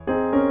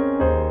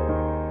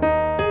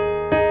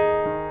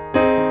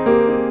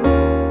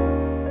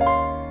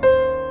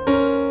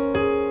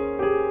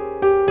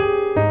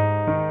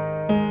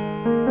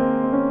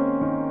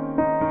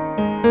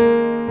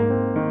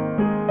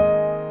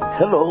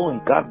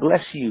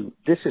bless you.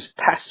 This is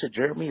Pastor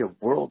Jeremy of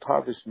World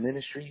Harvest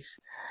Ministries,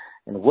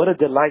 and what a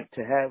delight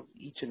to have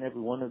each and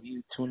every one of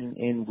you tuning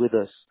in with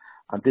us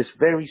on this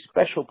very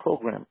special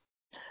program.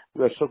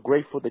 We are so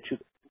grateful that you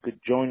could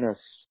join us.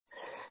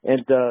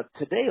 And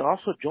today,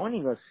 also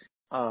joining us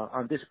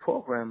on this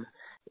program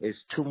is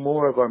two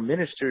more of our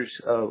ministers,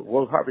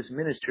 World Harvest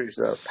Ministers.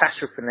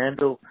 Pastor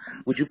Fernando,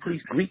 would you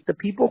please greet the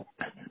people?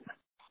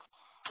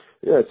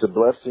 Yeah, it's a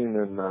blessing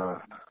and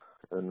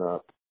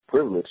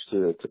privilege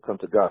to come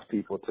to God's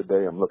people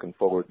today. I'm looking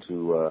forward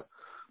to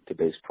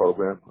today's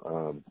program.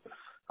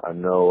 I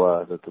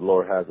know that the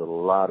Lord has a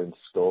lot in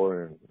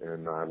store,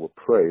 and I will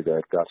pray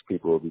that God's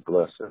people will be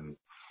blessed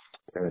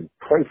and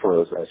pray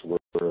for us as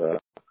we're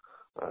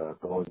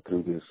going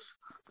through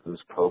this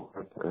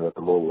program, and that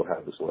the Lord will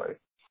have His way.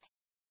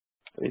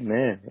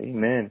 Amen.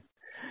 Amen.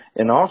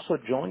 And also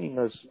joining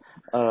us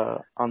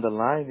on the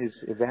line is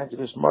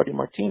Evangelist Marty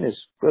Martinez.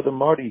 Brother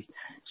Marty,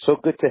 so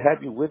good to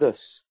have you with us.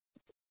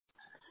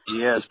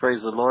 Yes,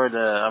 praise the Lord.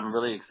 I'm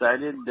really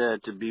excited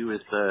to be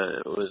with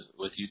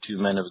you two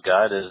men of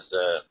God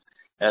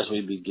as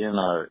we begin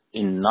our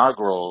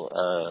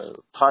inaugural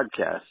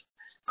podcast.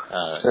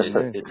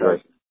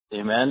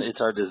 Amen.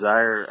 It's our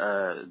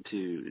desire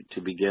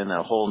to begin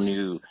a whole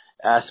new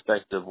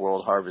aspect of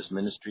World Harvest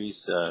Ministries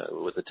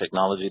with the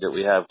technology that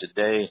we have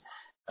today.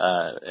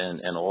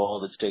 And all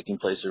that's taking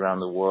place around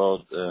the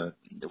world,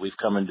 that we've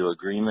come into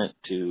agreement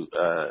to,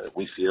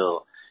 we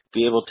feel,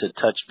 be able to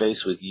touch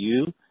base with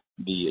you,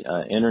 the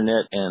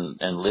internet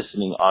and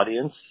listening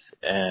audience,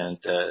 and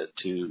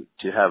to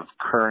have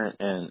current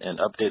and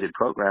updated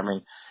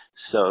programming,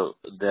 so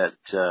that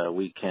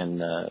we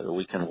can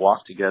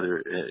walk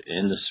together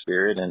in the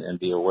Spirit and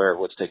be aware of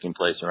what's taking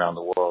place around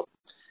the world.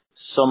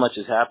 So much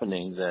is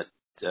happening that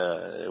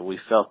we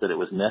felt that it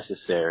was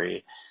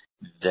necessary.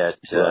 That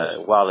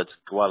while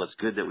it's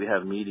good that we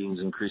have meetings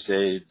and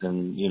crusades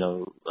and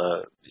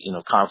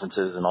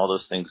conferences and all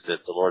those things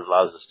that the Lord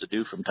allows us to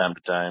do from time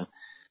to time,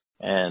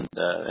 and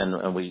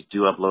we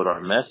do upload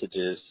our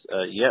messages,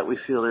 yet we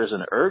feel there's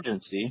an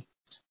urgency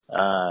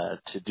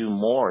to do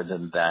more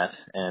than that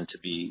and to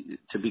be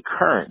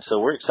current. So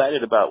we're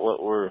excited about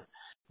what we're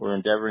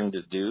endeavoring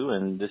to do,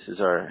 and this is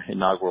our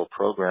inaugural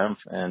program,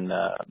 and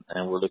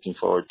we're looking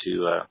forward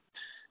to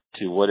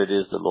what it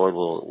is the Lord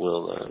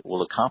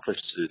will accomplish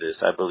through this.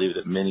 I believe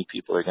that many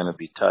people are going to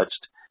be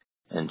touched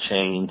and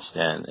changed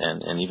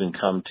and even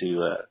come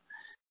to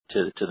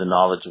the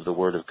knowledge of the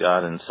Word of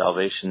God and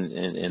salvation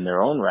in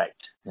their own right.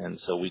 And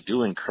so we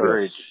do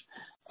encourage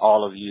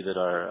all of you that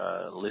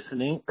are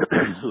listening,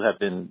 who have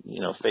been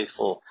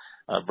faithful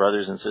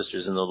brothers and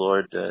sisters in the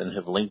Lord and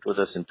have linked with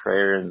us in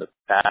prayer in the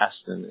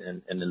past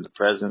and in the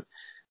present,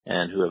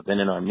 and who have been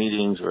in our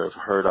meetings or have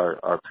heard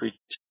our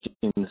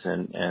preachings,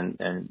 and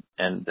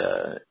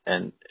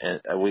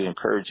we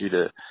encourage you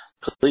to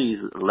please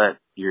let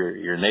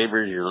your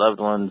neighbors, your loved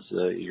ones,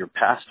 your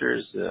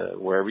pastors,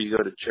 wherever you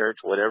go to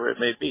church, whatever it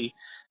may be,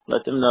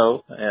 let them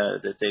know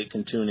that they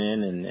can tune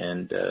in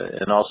and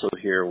also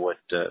hear what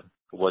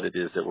it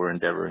is that we're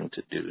endeavoring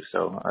to do.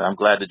 So I'm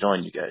glad to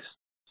join you guys.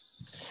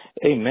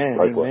 Amen.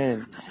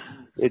 Amen.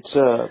 It's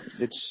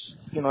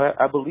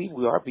I believe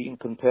we are being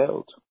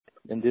compelled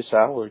in this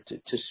hour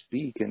to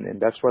speak,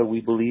 and that's why we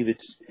believe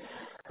it's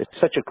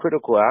such a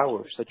critical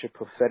hour, such a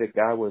prophetic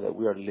hour that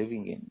we are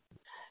living in.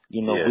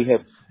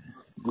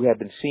 We have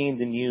been seeing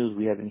the news,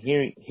 we have been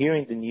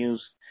hearing the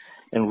news,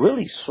 and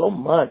really so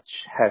much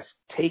has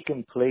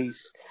taken place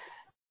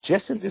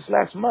just in this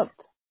last month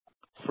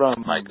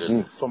from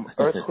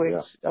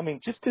earthquakes. Yeah. I mean,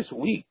 just this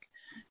week,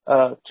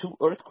 2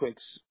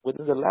 earthquakes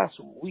within the last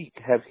week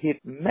have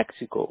hit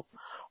Mexico.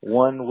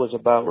 One was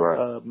about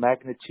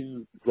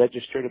magnitude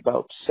registered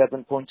about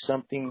 7 point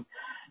something,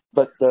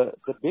 but the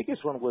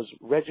biggest one was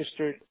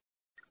registered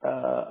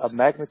a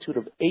magnitude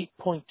of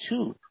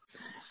 8.2,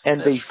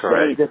 and they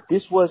say that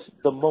this was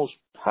the most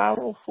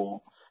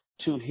powerful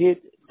to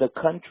hit the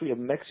country of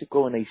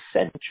Mexico in a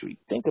century.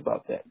 Think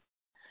about that.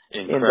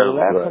 Incredible. In the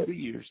last 100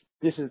 years,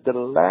 this is the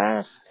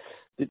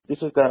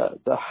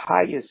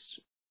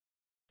highest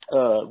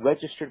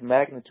registered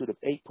magnitude of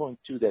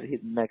 8.2 that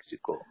hit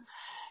Mexico.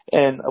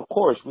 And, of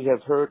course, we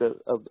have heard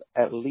of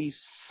at least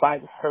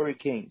 5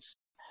 hurricanes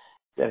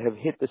that have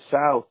hit the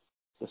south,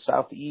 the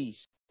southeast.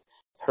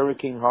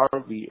 Hurricane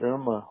Harvey,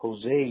 Irma,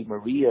 Jose,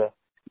 Maria,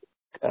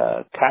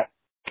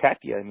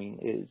 Katia,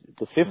 is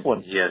the 5th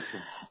one. Yes.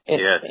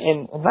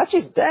 And not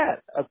just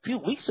that, a few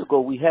weeks ago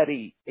we had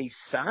a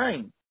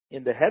sign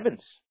in the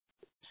heavens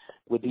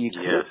with the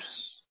eclipse.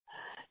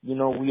 Yes.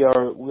 We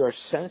are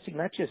sensing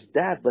not just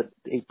that, but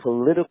a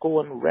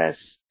political unrest,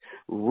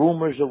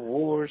 rumors of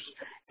wars,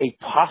 a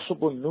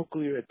possible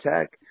nuclear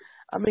attack.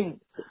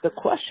 The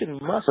question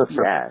must be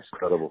asked.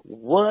 Incredible.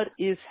 What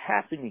is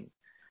happening?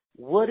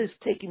 What is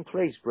taking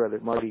place, Brother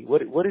Marty?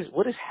 What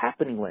is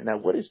happening right now?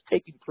 What is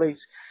taking place?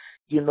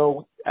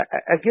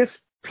 I guess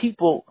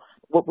people,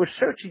 what we're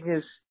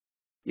searching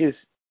is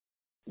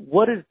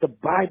what does the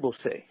Bible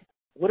say?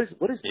 What is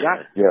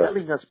God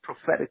telling us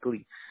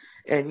prophetically?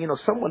 And,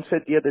 someone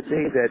said the other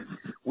day that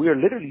we are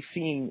literally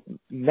seeing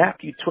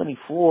Matthew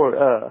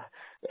 24,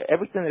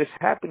 everything that is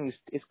happening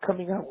is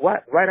coming out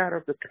right out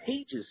of the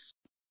pages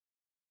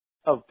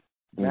of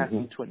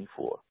Matthew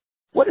 24.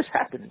 What is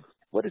happening?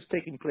 What is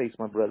taking place,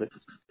 my brother?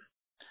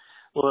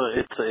 Well,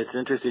 it's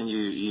interesting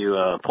you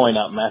point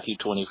out Matthew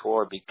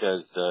 24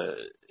 because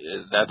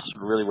that's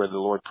really where the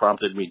Lord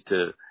prompted me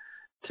to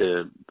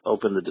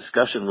open the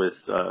discussion with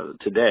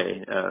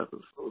today.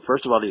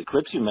 First of all, the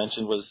eclipse you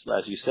mentioned was,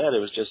 as you said, it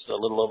was just a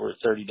little over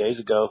 30 days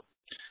ago.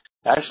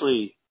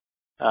 Actually,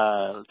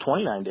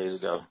 29 days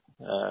ago,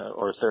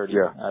 or 30.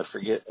 Yeah. I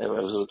forget. It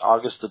was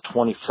August the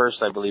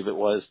 21st, I believe it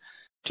was,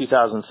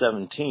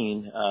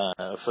 2017.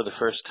 For the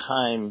first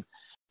time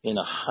in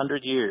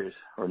 100 years,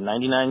 or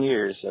 99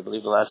 years, I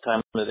believe the last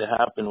time that it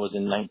happened was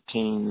in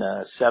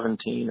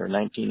 1917 or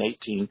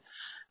 1918,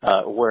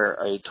 where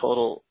a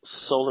total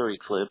solar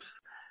eclipse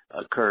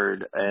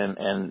occurred,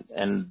 and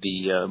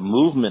the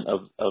movement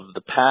of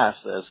the path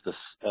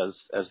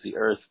as the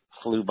Earth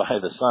flew by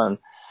the sun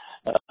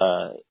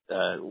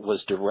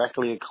was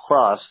directly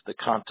across the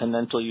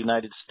continental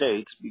United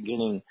States,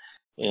 beginning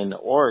in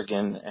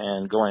Oregon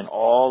and going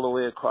all the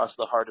way across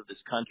the heart of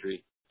this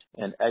country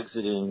and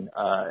exiting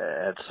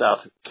at South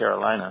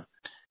Carolina.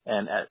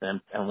 And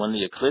when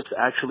the eclipse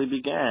actually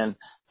began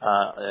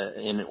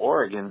in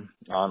Oregon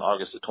on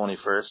August the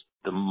 21st,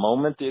 the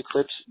moment the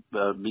eclipse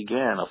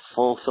began, a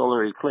full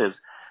solar eclipse,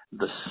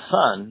 the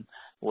sun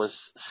was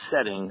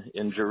setting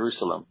in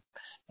Jerusalem.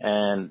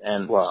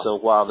 And wow. So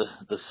while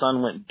the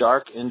sun went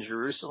dark in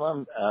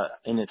Jerusalem,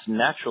 in its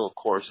natural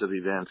course of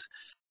events,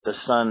 the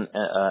sun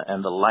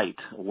and the light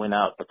went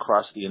out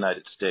across the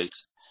United States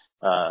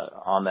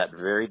on that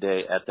very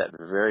day, at that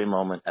very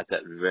moment, at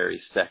that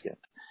very second.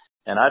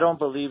 And I don't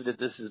believe that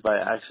this is by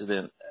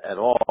accident at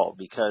all,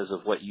 because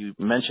of what you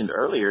mentioned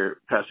earlier,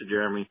 Pastor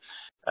Jeremy,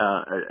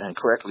 and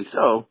correctly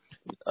so,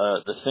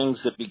 the things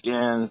that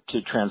began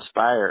to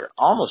transpire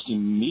almost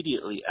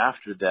immediately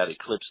after that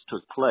eclipse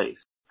took place.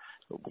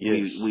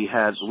 Yes. We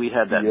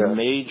had that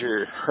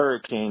major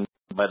hurricane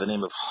by the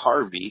name of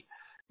Harvey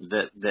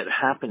that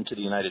happened to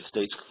the United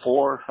States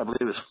I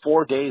believe it was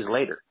 4 days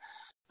later.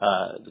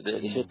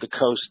 It hit the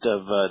coast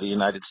of the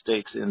United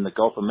States in the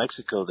Gulf of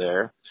Mexico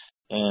there,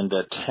 and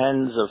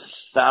tens of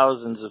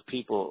thousands of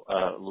people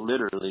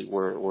literally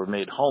were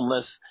made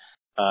homeless.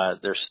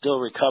 They're still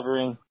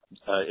recovering.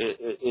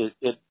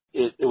 It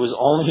was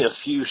only a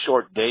few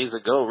short days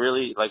ago,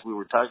 really, like we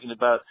were talking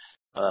about,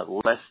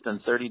 less than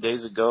 30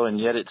 days ago, and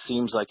yet it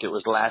seems like it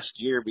was last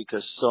year,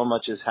 because so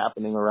much is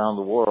happening around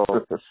the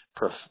world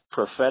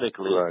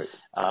prophetically, right.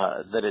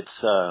 That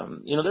it's,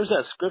 there's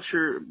that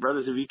scripture,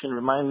 brothers, if you can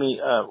remind me,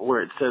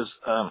 where it says,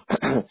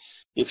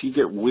 if you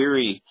get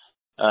weary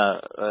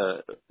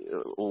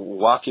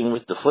walking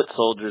with the foot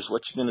soldiers,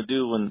 what you going to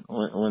do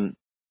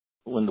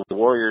when the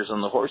warriors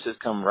on the horses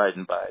come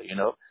riding by,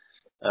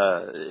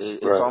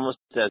 It's right. Almost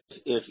as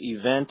if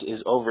event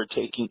is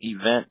overtaking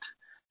event.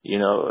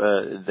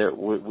 It's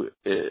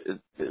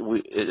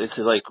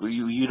like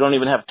you don't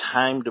even have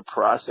time to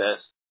process.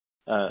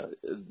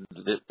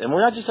 And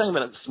we're not just talking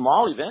about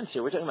small events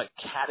here. We're talking about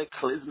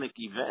cataclysmic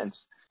events.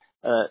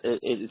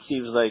 It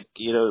seems like,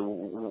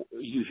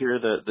 you hear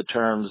the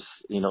terms,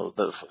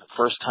 the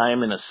first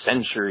time in a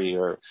century,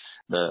 or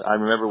I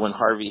remember when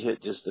Harvey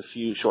hit just a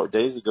few short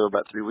days ago,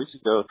 about 3 weeks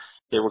ago,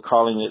 they were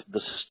calling it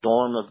the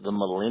storm of the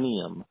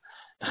millennium.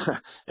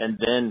 and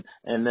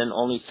then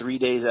only 3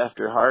 days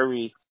after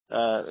Harvey,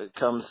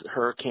 comes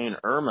Hurricane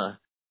Irma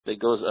that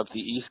goes up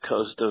the east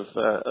coast of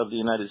the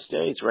United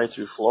States, right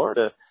through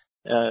Florida,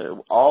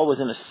 all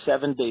within a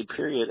 7-day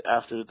period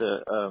after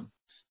the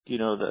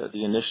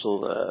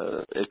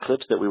initial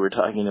eclipse that we were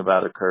talking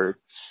about occurred.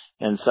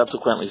 And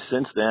subsequently,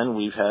 since then,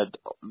 we've had,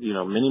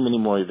 many, many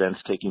more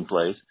events taking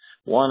place,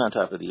 one on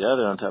top of the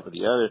other, on top of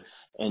the other.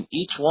 And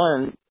each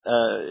one,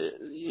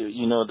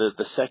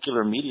 the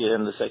secular media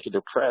and the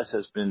secular press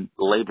has been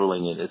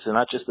labeling it. It's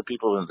not just the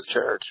people in the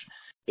church.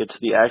 It's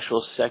the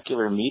actual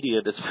secular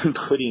media that's been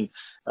putting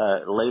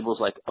labels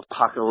like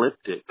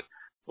apocalyptic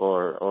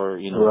or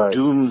right.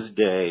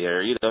 doomsday,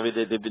 or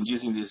they've been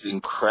using these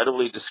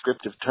incredibly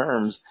descriptive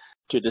terms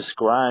to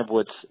describe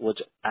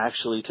what's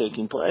actually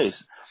taking place.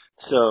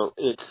 So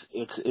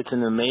it's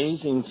an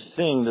amazing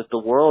thing that the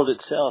world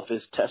itself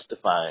is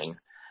testifying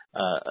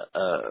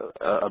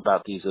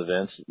about these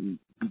events.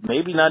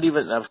 Maybe not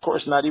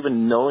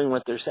even knowing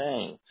what they're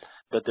saying,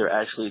 but they're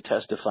actually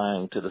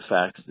testifying to the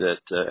fact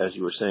that, as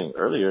you were saying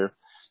earlier,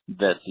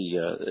 that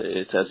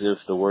it's as if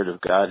the Word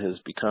of God has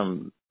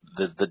become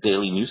the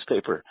daily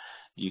newspaper.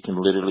 You can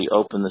literally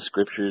open the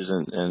scriptures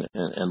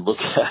and look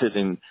at it,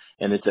 and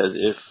it's as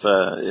if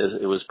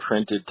it was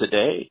printed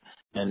today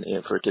and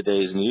for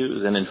today's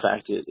news. And in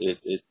fact, it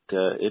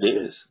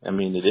is. I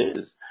mean, it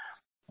is.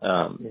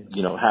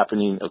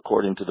 Happening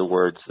according to the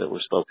words that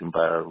were spoken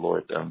by our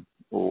Lord.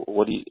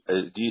 What do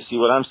you see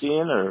what I'm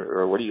seeing,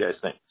 or what do you guys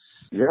think?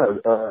 Yeah,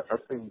 I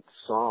think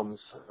Psalms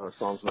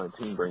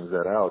 19 brings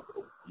that out.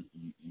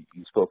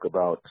 You spoke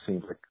about, it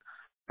seems like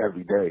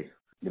every day,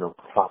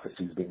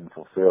 prophecies being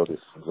fulfilled. It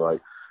seems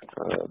like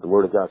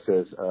Word of God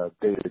says,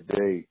 day to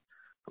day,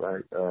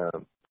 right?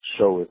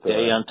 Showeth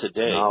day unto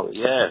day. knowledge.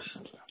 Yes.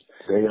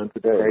 Day unto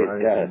day,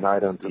 right? Yes. And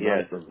night unto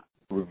night.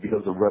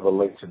 Reveals the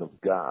revelation of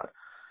God.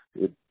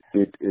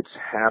 It's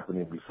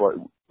happening before.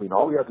 I mean,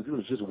 all we have to do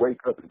is just wake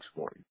up each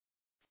morning,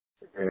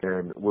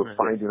 and we're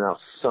finding out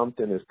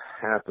something is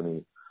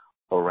happening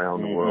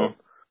around the world.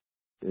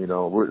 You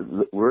know,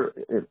 we're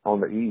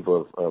on the eve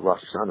of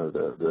Rosh Hashanah,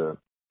 the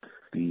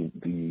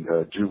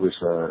Jewish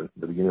the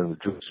beginning of the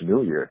Jewish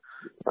New Year.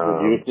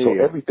 So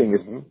everything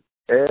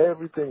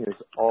is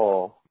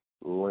all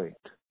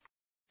linked,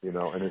 you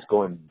know, and it's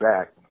going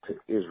back to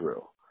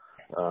Israel.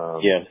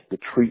 The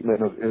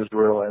treatment of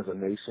Israel as a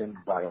nation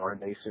by our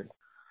nation.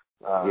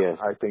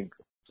 I think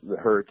the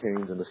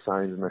hurricanes and the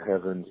signs in the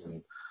heavens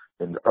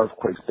and the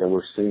earthquakes that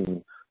we're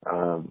seeing,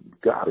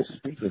 God is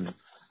speaking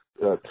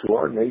to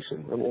our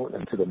nation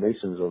and to the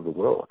nations of the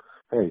world.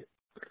 Hey,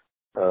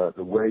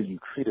 the way you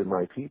treated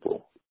my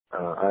people,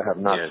 I have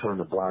not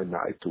turned a blind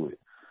eye to it.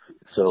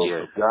 So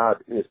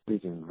God is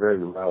speaking very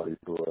loudly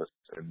to us,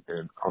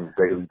 and on a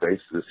daily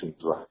basis, it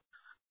seems like.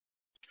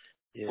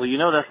 Well,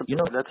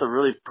 that's a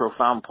really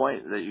profound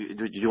point.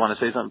 Did you want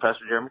to say something,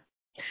 Pastor Jeremy?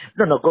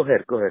 No, go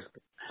ahead.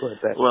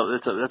 Pat. Well,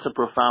 that's a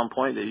profound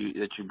point that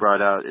you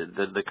brought out,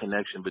 the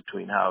connection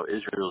between how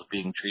Israel is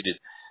being treated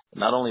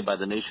not only by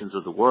the nations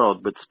of the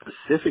world, but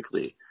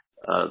specifically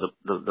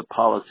the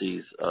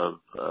policies of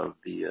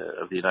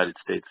the United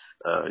States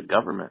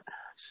government.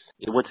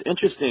 What's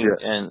interesting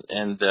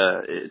and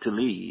to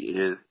me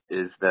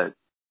is that,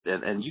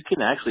 and you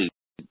can actually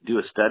do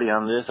a study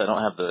on this. I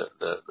don't have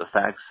the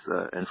facts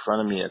in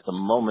front of me at the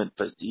moment,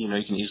 but you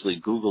can easily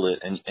Google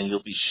it, and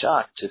you'll be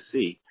shocked to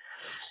see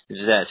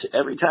that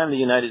every time the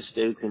United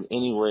States in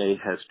any way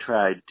has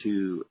tried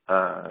to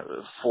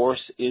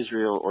force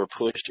Israel or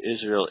push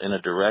Israel in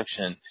a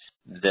direction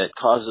that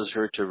causes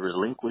her to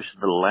relinquish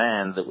the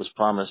land that was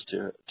promised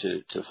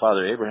to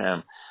Father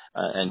Abraham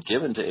and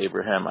given to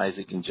Abraham,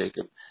 Isaac, and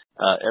Jacob,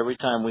 every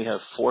time we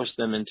have forced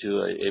them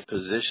into a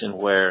position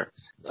where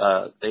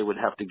they would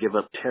have to give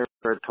up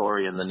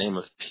territory in the name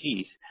of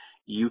peace,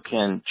 you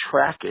can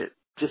track it.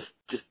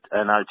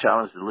 And I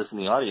challenge the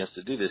listening audience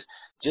to do this.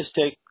 Just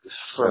take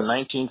from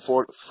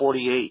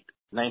 1948,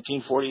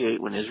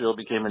 when Israel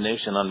became a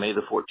nation on May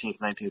the 14th,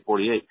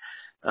 1948.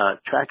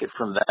 Track it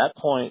from that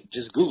point.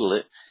 Just Google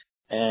it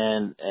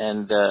and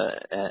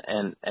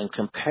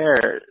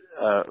compare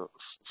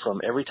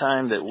from every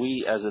time that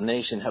we as a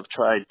nation have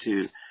tried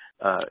to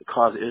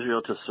cause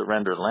Israel to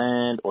surrender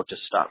land or to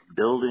stop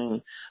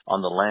building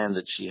on the land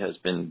that she has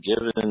been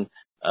given.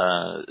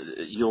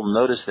 You'll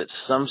notice that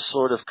some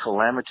sort of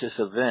calamitous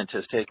event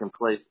has taken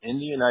place in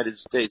the United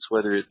States,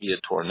 whether it be a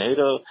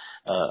tornado,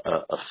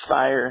 a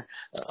fire,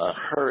 a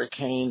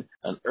hurricane,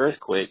 an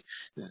earthquake,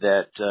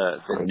 that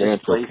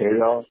financial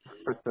chaos.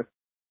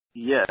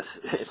 Yes,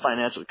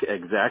 financial,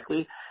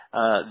 exactly.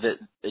 That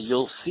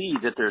you'll see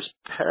that there's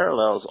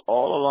parallels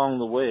all along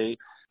the way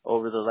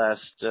over the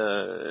last,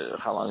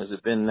 how long has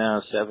it been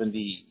now?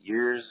 70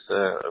 years,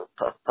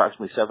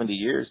 approximately 70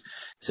 years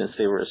since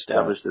they were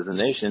established as a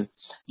nation.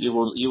 You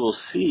will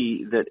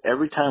see that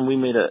every time we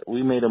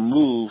made a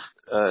move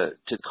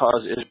to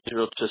cause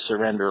Israel to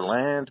surrender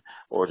land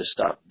or to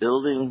stop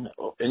building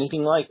or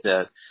anything like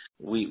that,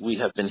 we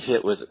have been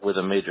hit with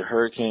a major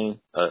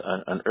hurricane,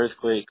 an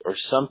earthquake, or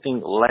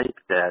something like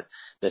that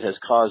has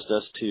caused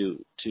us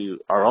to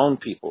our own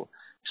people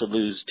to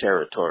lose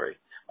territory,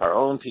 our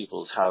own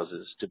people's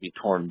houses to be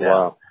torn down.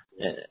 Wow.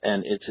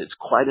 And it's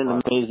quite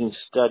an amazing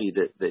study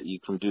that you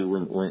can do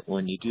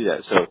when you do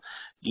that. So,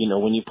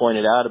 when you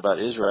pointed out about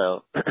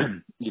Israel,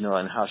 and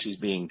how she's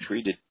being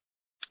treated,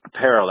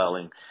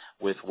 paralleling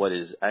with what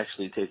is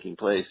actually taking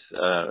place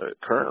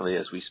currently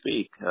as we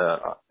speak,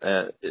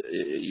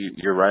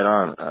 you're right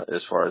on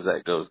as far as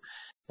that goes.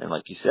 And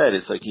like you said,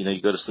 it's like,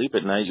 you go to sleep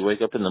at night, you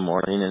wake up in the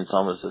morning, and it's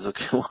almost as,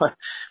 okay,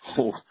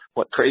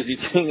 what crazy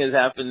thing has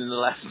happened in the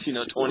last,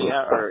 20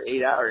 hours or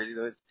 8 hours?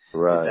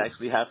 It's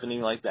actually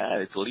happening like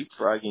that. It's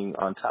leapfrogging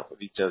on top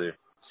of each other.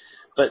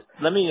 But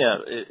let me,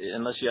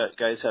 unless you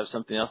guys have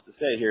something else to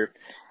say here,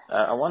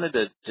 I wanted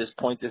to just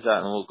point this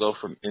out, and we'll go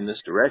in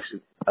this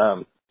direction.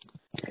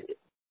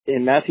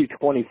 In Matthew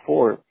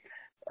 24,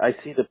 I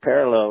see the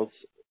parallels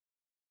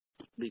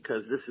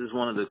because this is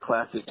one of the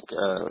classic,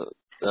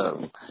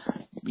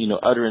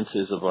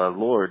 utterances of our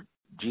Lord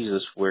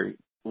Jesus, where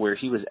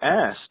he was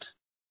asked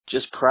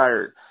just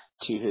prior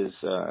to his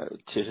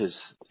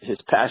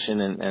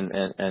passion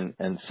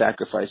and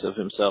sacrifice of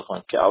himself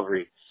on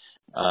Calvary,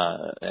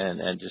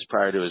 and just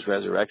prior to his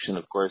resurrection,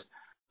 of course,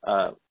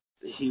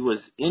 he was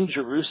in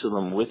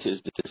Jerusalem with his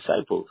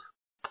disciples,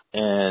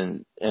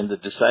 and the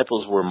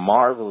disciples were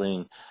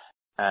marveling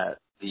at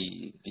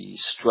the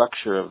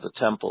structure of the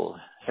temple,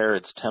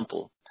 Herod's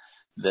temple,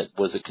 that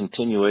was a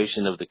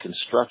continuation of the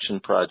construction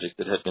project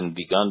that had been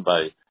begun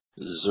by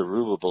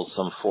Zerubbabel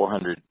some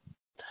 400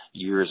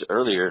 years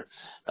earlier.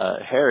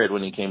 Herod,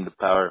 when he came to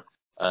power,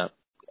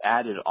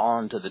 added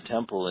on to the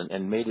temple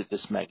and made it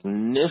this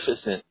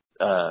magnificent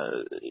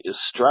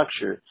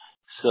structure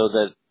so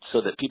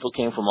that people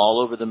came from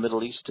all over the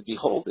Middle East to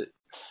behold it.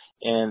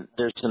 And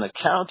there's an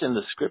account in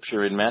the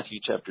scripture in Matthew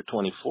chapter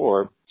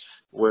 24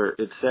 where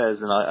it says,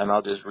 and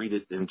I'll just read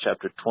it in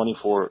chapter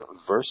 24,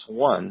 verse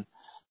 1.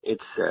 It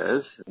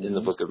says in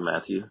the book of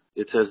Matthew,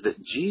 it says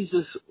that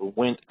Jesus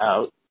went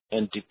out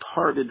and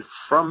departed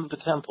from the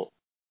temple,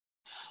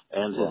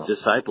 and his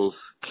disciples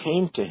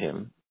came to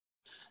him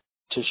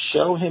to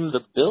show him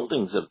the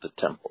buildings of the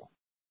temple.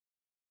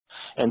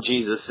 And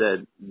Jesus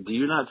said, "Do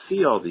you not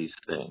see all these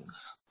things?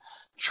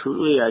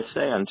 Truly I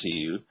say unto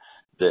you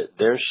that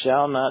there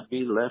shall not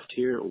be left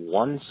here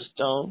one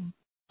stone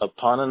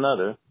upon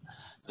another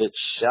that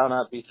shall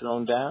not be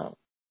thrown down."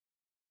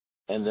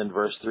 And then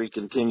verse 3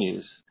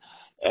 continues,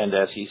 "And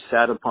as he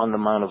sat upon the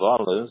Mount of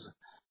Olives,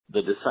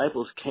 the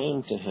disciples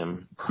came to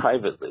him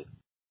privately,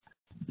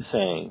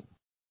 saying,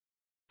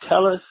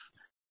 Tell us,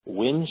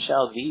 when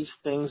shall these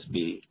things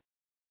be?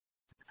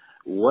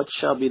 What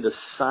shall be the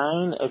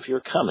sign of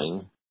your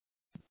coming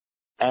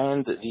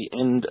and the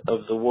end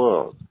of the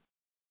world?"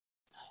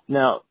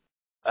 Now,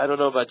 I don't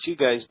know about you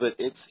guys, but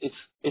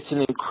it's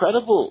an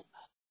incredible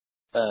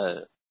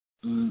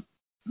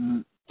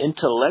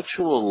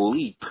intellectual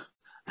leap.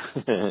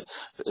 I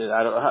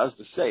don't know how else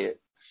to say it.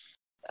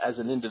 As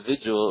an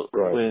individual,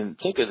 when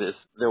think of this,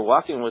 they're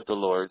walking with the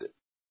Lord.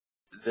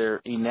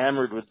 They're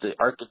enamored with the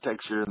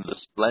architecture and the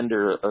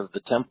splendor of the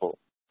temple,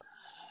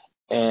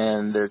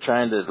 and they're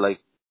trying to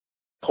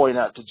point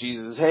out to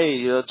Jesus,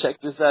 "Hey, check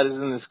this out!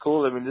 Isn't this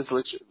cool? I mean, this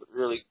looks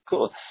really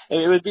cool."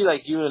 And it would be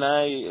like you and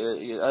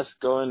I, us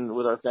going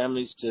with our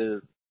families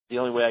to. The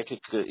only way I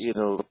could,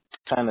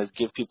 kind of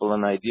give people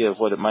an idea of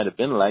what it might have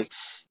been like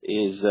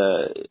is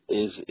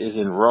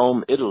in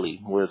Rome,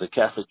 Italy, where the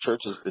Catholic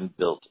Church has been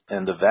built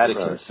and the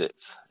Vatican sits,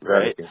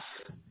 right?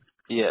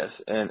 Yes,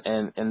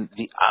 and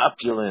the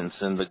opulence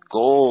and the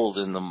gold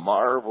and the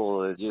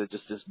marble,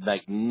 just this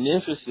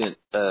magnificent,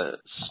 the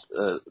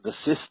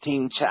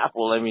Sistine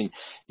Chapel. I mean,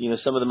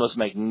 some of the most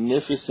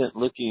magnificent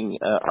looking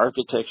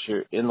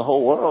architecture in the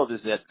whole world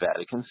is at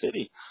Vatican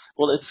City.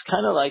 Well, it's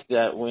kind of like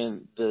that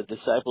when the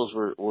disciples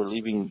were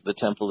leaving the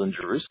temple in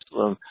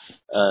Jerusalem.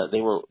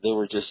 They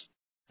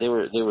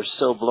were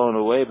so blown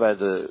away by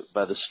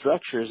the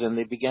structures, and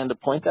they began to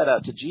point that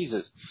out to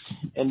Jesus.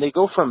 And they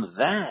go from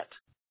that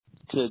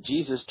to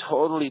Jesus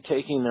totally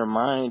taking their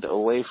mind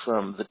away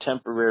from the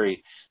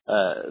temporary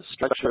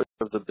structure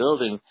of the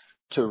building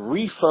to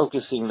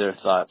refocusing their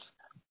thoughts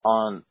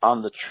on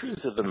the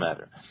truth of the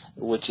matter,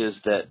 which is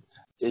that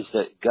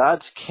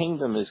God's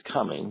kingdom is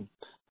coming,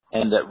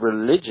 and that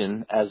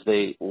religion, as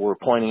they were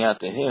pointing out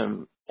to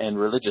him, and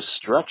religious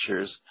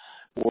structures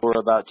were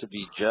about to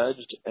be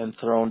judged and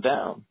thrown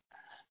down.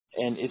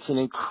 And it's an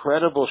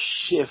incredible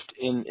shift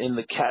in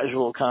the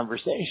casual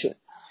conversation.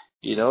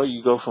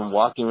 You go from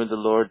walking with the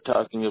Lord,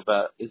 talking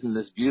about, isn't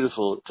this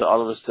beautiful, to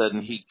all of a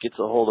sudden he gets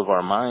a hold of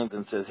our minds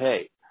and says,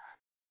 "Hey,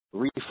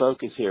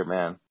 refocus here,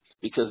 man."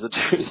 Because the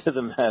truth of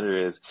the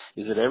matter is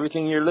that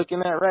everything you're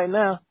looking at right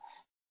now,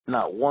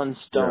 not one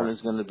stone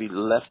is going to be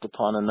left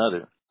upon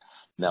another.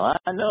 Now,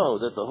 I know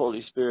that the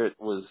Holy Spirit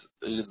was,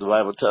 the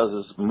Bible tells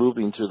us,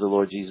 moving through the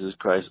Lord Jesus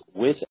Christ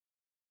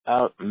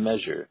without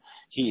measure.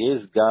 He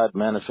is God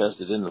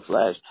manifested in the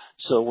flesh.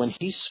 So when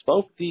he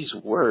spoke these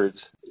words,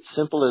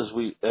 simple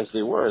as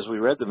they were, as we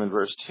read them in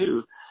verse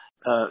 2,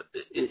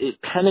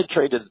 it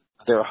penetrated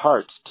their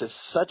hearts to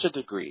such a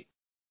degree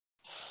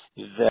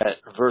that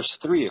verse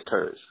 3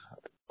 occurs,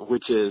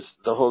 which is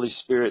the Holy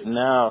Spirit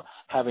now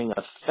having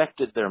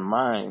affected their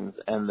minds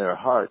and their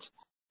hearts,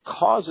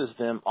 causes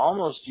them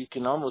you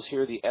can almost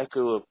hear the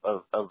echo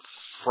of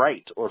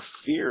fright or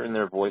fear in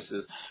their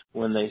voices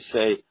when they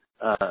say,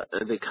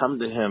 they come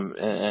to him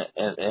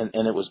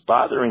and it was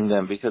bothering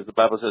them, because the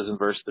Bible says in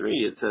verse 3,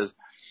 it says,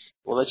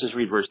 well, let's just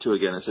read verse 2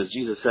 again. It says,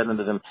 Jesus said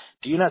unto them,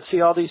 "Do you not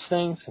see all these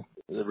things?"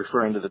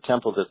 Referring to the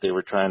temple that they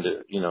were trying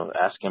to,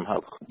 ask him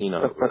how,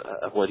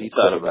 what he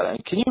thought about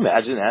it. Can you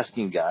imagine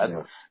asking God,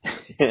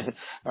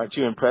 "Aren't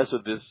you impressed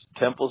with this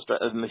temple,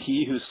 and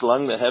he who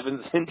slung the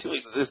heavens into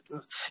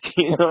existence?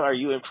 Are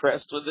you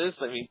impressed with this?"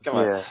 I mean, come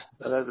on.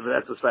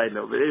 That's a side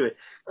note. But anyway,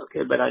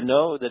 okay, but I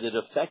know that it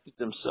affected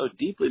them so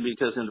deeply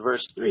because in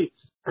verse 3,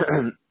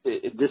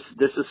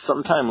 this is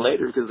sometime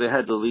later, because they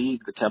had to leave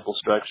the temple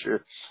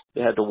structure.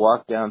 They had to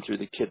walk down through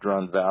the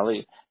Kidron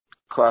Valley,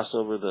 cross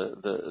over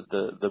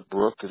the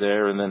brook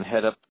there, and then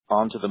head up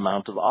onto the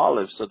Mount of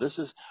Olives. So this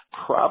is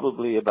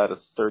probably about a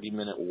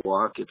 30-minute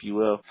walk, if you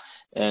will,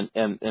 and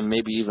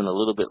maybe even a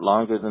little bit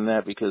longer than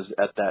that, because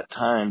at that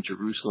time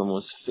Jerusalem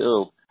was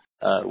filled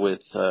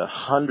with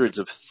hundreds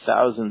of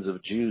thousands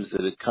of Jews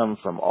that had come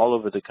from all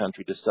over the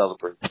country to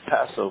celebrate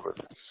Passover.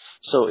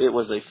 So it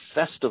was a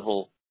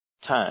festival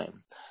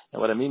time. And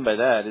what I mean by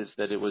that is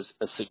that it was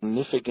a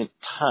significant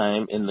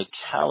time in the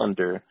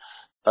calendar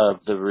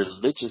of the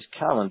religious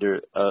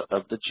calendar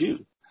of the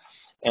Jew.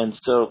 And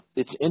so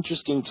it's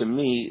interesting to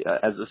me,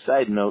 as a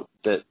side note,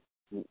 that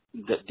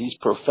these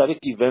prophetic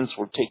events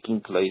were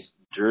taking place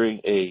during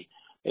a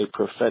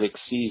prophetic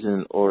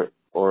season or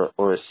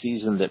a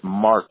season that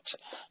marked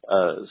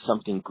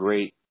something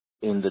great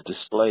in the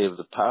display of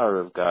the power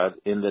of God,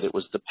 in that it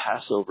was the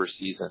Passover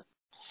season.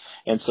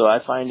 And so I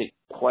find it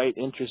quite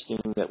interesting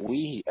that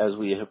we, as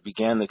we have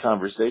began the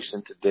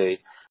conversation today,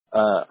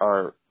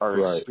 are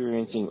right.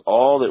 experiencing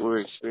all that we're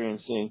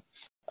experiencing,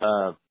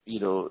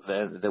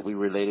 that we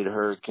related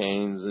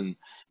hurricanes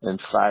and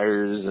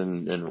fires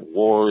and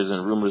wars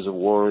and rumors of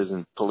wars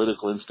and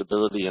political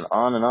instability and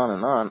on and on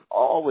and on,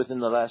 all within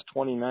the last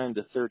 29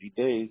 to 30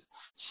 days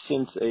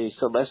since a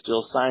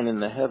celestial sign in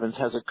the heavens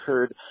has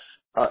occurred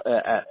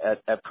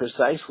at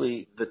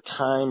precisely the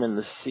time and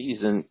the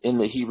season in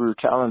the Hebrew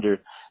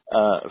calendar,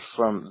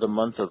 from the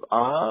month of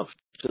Av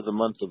to the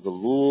month of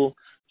Elul,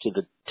 to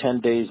the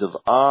 10 days of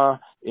Ah,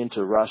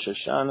 into Rosh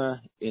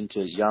Hashanah,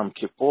 into Yom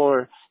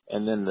Kippur,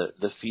 and then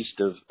the Feast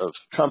of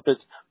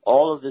Trumpets.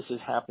 All of this is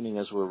happening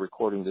as we're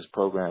recording this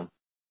program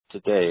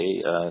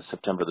today,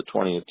 September the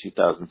 20th,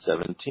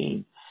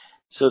 2017.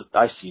 So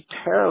I see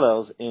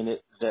parallels in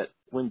it that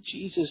when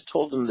Jesus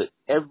told them that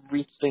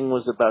everything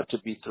was about to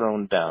be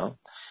thrown down,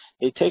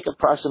 they take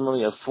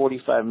approximately a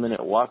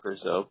 45-minute walk or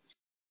so,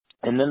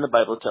 and then the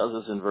Bible tells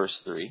us in verse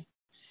 3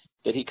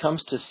 that he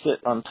comes to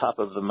sit on top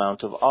of the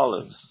Mount of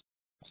Olives.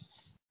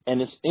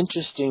 And it's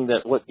interesting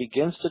that what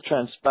begins to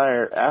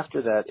transpire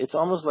after that, it's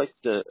almost like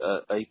a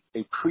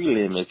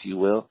prelim, if you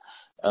will,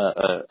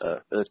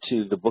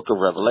 to the book of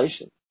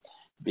Revelation,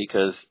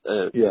 because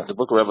the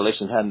book of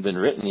Revelation hadn't been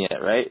written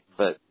yet, right?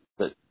 But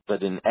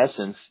in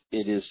essence,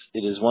 it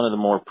is one of the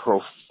more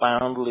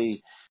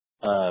profoundly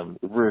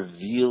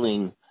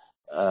revealing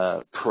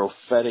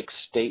prophetic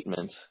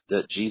statements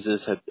that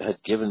Jesus had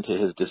given to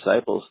his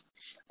disciples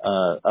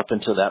up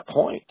until that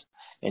point.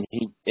 And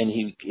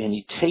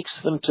he takes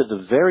them to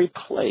the very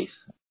place,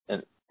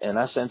 and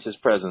I sense his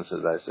presence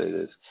as I say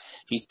this.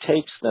 He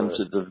takes them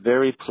to the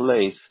very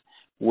place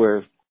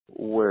where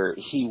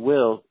he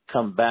will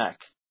come back,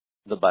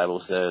 the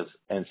Bible says,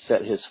 and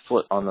set his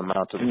foot on the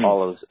Mount of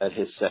Olives at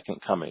his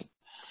second coming.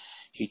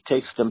 He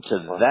takes them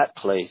to that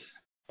place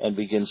and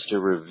begins to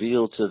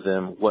reveal to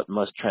them what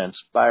must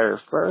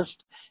transpire first,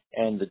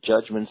 and the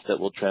judgments that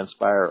will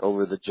transpire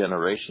over the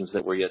generations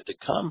that were yet to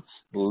come,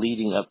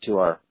 leading up to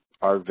our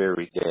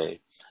very day.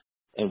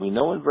 And we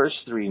know in verse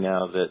 3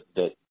 now that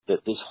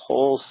this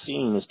whole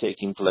scene is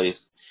taking place.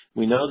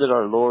 We know that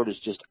our Lord is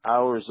just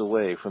hours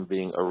away from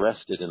being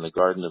arrested in the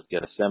Garden of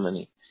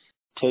Gethsemane,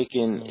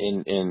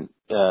 taken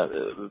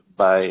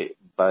by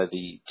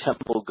the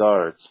temple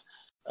guards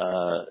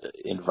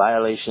in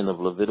violation of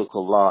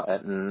Levitical law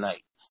at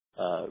night,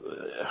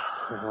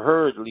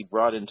 hurriedly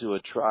brought into a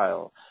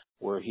trial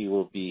where he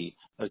will be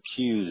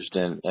accused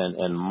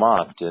and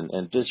mocked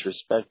and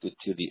disrespected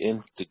to the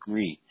nth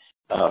degree,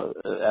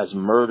 as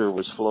murder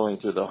was flowing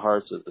through the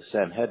hearts of the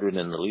Sanhedrin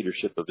and the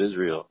leadership of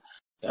Israel.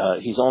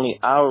 He's only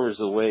hours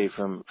away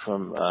from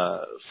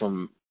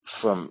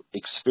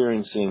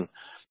experiencing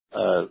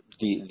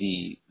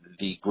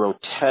the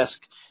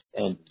grotesque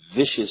and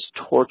vicious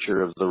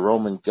torture of the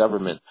Roman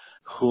government,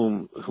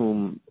 whom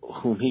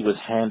he was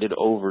handed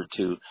over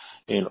to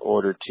in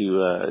order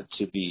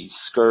to be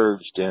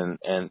scourged, and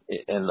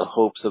the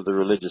hopes of the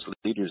religious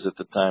leaders at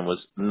the time was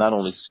not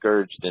only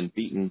scourged and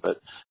beaten,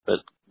 but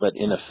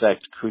in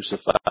effect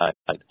crucified,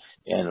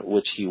 and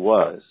which he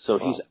was. So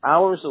he's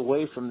hours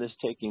away from this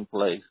taking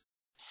place.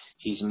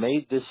 He's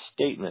made this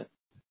statement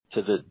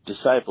to the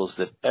disciples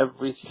that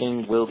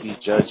everything will be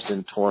judged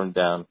and torn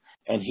down,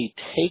 and he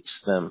takes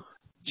them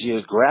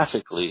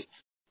geographically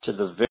to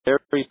the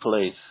very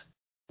place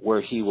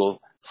where he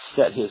will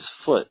set his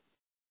foot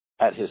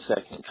at his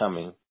second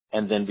coming,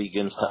 and then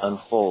begins to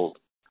unfold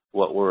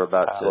what we're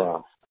about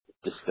to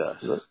discuss.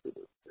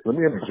 Let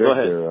me interject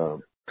there.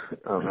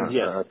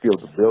 I feel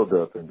the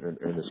build-up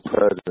and his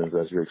presence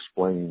as you're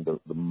explaining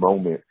the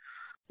moment,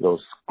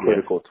 those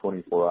critical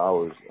 24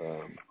 hours,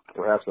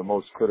 perhaps the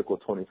most critical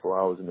 24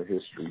 hours in the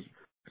history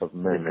of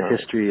mankind. In the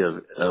history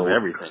of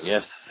everything,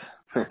 yes.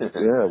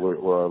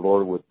 where our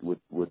Lord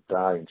would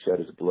die and shed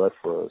his blood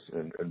for us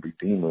and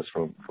redeem us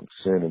from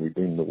sin and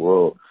redeem the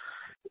world.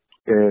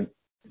 And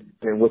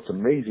what's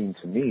amazing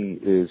to me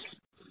is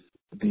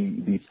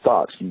the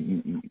thoughts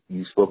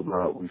you spoke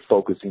about,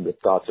 refocusing the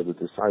thoughts of the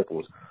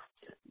disciples.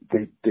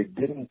 They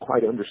didn't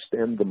quite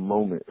understand the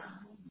moment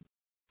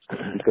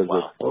because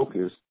their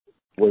focus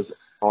was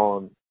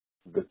on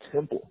the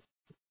temple.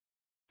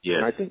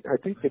 Yes. And I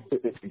think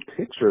if you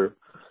picture,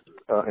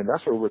 and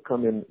that's where we're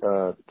coming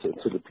to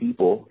the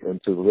people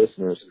and to the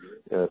listeners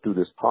through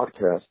this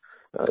podcast,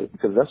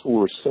 because that's what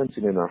we're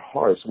sensing in our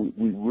hearts.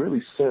 We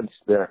really sense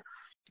that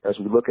as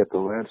we look at the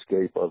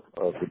landscape of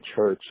the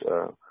church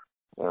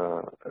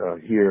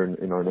here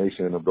in our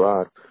nation and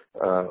abroad,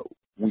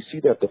 we see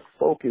that the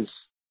focus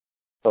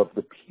of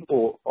the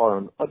people are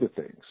on other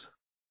things.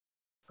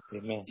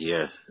 Amen.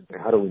 Yes.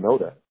 And how do we know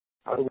that?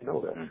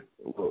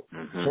 Well,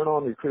 turn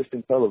on the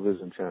Christian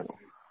television channel,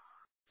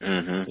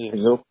 and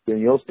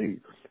you'll see,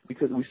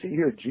 because we see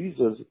here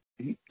Jesus.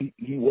 He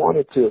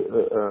wanted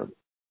to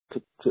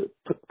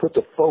put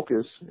the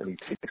focus, and he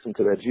takes them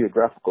to that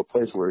geographical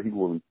place where he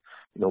will,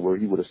 where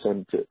he would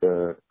ascend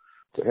to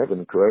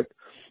heaven. Correct?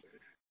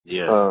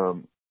 Yeah.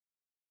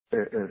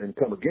 and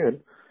come again.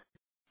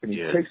 And he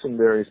takes them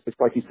there. It's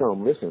like he's telling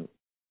them, listen,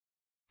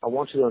 I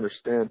want you to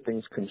understand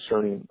things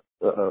concerning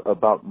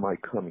about my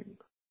coming.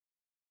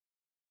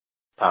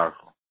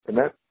 Powerful. And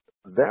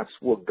that's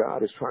what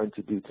God is trying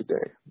to do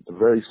today. The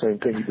very same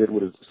thing he did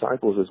with his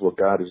disciples is what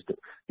God is doing.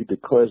 He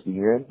declares the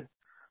end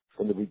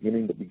from the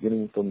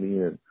beginning from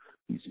the end.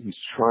 He's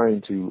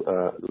trying to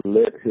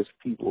let his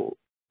people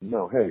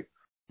know, hey,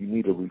 you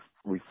need to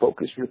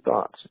refocus your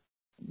thoughts.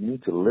 You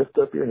need to lift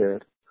up your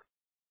head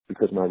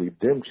because my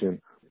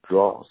redemption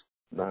draws.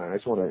 Now, I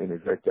just want to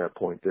interject that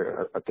point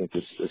there. I think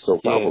it's so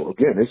powerful.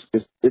 Again,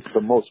 it's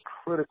the most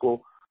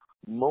critical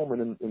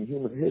moment in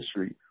human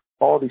history.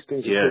 All these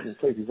things are taking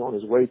place. He's on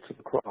his way to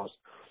the cross,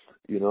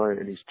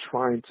 and he's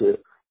trying to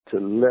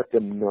let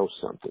them know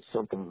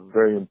something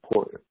very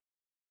important.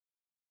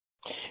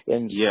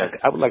 And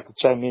I would like to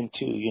chime in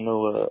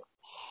too.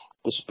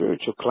 The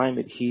spiritual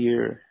climate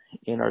here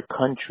in our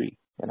country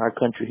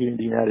here in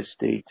the United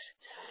States,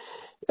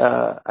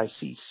 I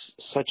see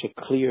such a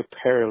clear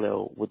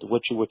parallel with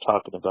what you were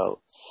talking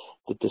about.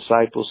 The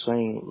disciples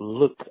saying,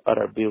 "Look at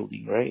our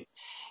building," right?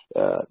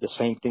 The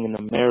same thing in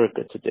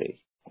America today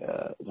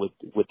with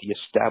the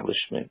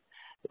establishment.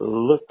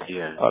 Look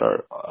at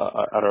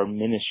our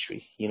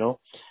ministry.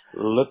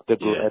 Look at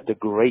the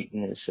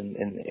greatness,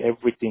 and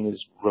everything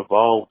is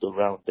revolved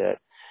around that.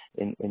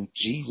 And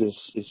Jesus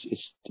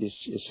is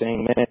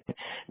saying, man,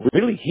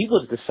 really, he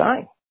was the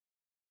sign.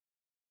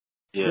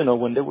 Yeah.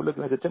 When they were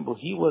looking at the temple,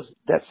 he was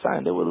that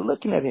sign. They were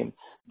looking at him,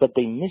 but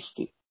they missed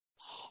it.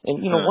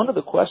 And, one of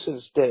the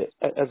questions that,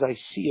 as I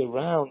see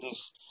around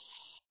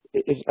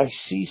is I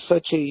see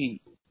such a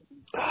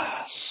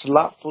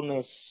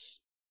slothfulness.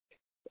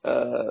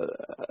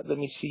 Let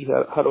me see,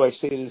 how do I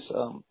say this?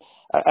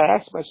 I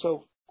ask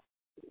myself,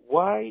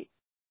 why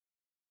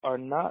are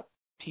not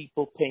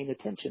people paying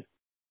attention?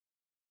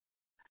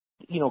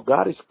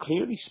 God is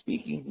clearly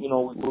speaking.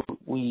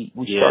 We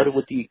started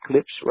with the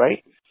eclipse,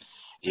 right?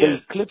 The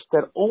eclipse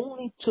that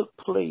only took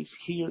place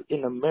here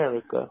in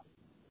America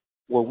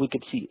where we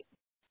could see it.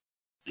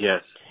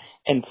 Yes.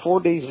 And 4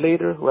 days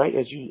later, right,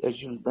 as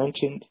you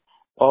mentioned,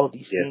 all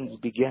these things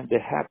began to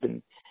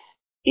happen.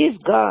 Is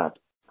God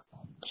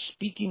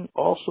speaking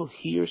also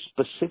here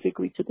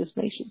specifically to this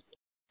nation?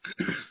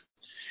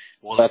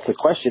 Well, that's the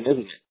question,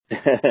 isn't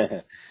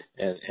it?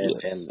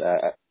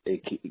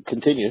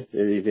 Continue.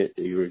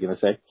 You were going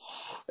to say?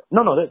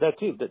 No, that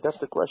too. That's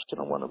the question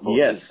I want to pose.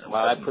 Yes,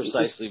 well, I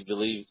precisely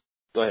believe.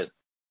 Go ahead.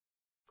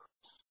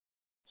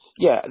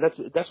 Yeah,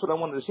 that's what I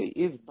wanted to say.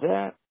 Is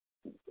that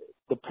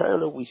the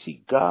parallel we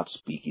see God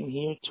speaking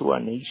here to our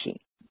nation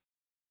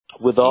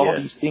with all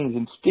these things,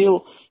 and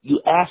still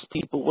you ask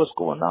people what's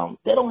going on,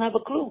 they don't have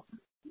a clue.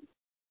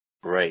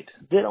 Right.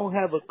 They don't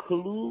have a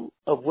clue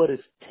of what is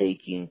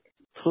taking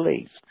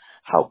place,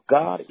 how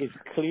God is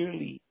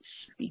clearly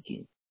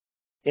speaking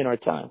in our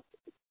time.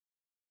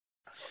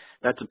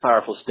 That's a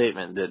powerful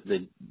statement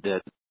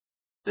that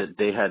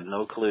they had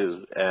no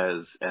clue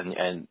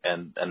and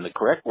the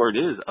correct word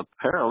is a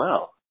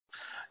parallel.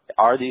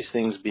 Are these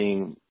things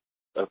being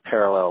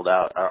paralleled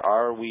out?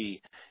 Are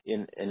we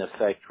in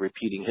effect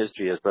repeating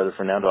history, as Brother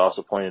Fernando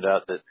also pointed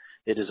out, that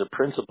it is a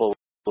principle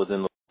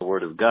within the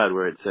Word of God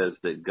where it says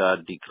that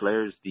God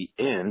declares the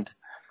end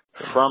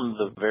from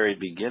the very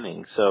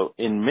beginning. So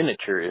in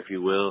miniature, if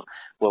you will,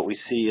 what we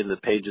see in the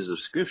pages of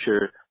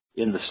Scripture,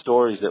 in the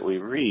stories that we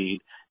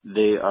read,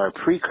 they are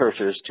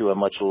precursors to a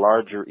much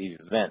larger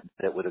event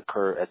that would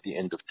occur at the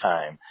end of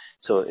time.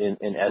 So in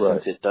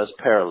essence, it does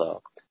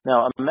parallel.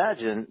 Now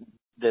imagine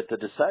that the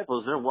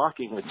disciples, they're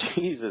walking with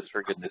Jesus,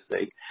 for goodness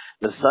sake,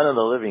 the Son of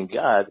the living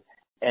God,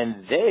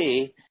 and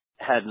they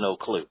had no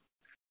clue.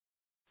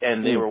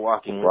 And they were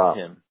walking with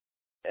him.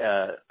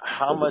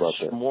 How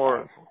much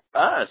more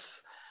us,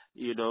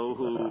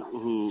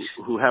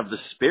 who have the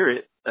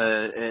Spirit?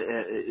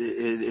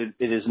 It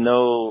is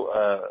no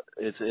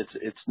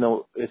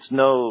it's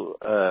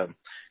no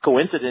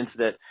coincidence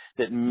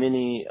that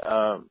many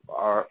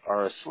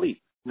are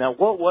asleep. Now,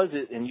 what was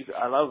it? And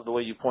I love the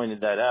way you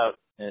pointed that out.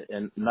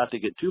 And not to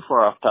get too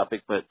far off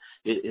topic, but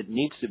it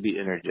needs to be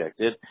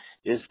interjected,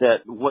 is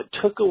that what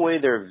took away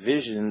their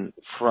vision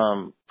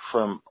from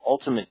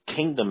ultimate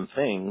kingdom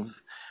things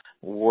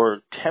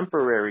were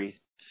temporary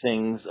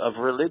things of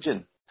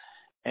religion.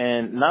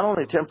 And not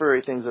only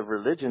temporary things of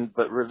religion,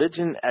 but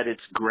religion at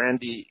its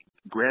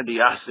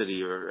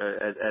grandiosity or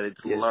at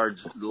its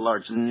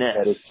largeness.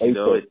 At its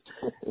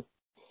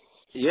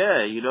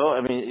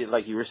I mean,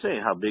 like you were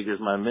saying, how big is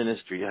my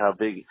ministry? How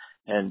big?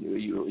 And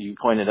you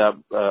pointed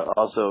out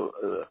also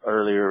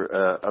earlier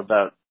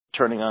about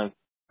turning on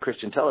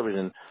Christian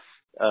television.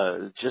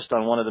 Just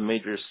on one of the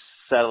major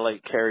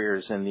satellite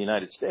carriers in the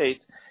United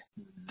States,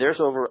 there's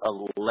over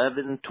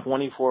 11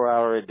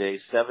 24-hour-a-day,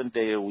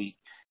 7-day-a-week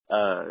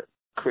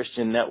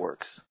Christian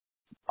networks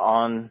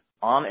on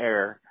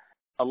air,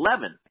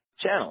 11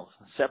 channels,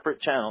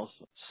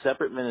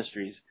 separate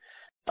ministries.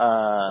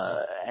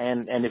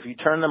 And if you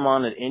turn them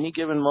on at any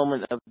given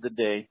moment of the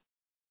day,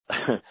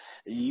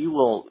 you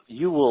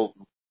will,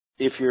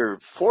 if you're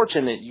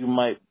fortunate, you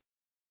might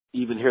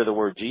even hear the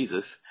word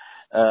Jesus.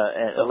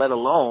 and let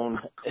alone,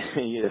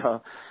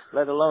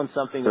 let alone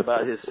something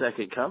about his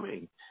second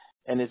coming.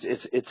 And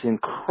it's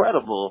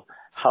incredible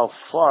how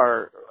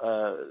far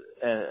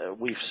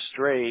we've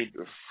strayed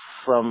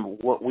from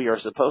what we are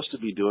supposed to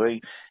be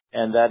doing,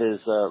 and that is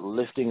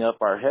lifting up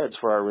our heads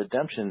for our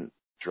redemption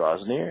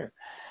draws near.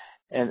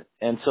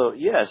 And so,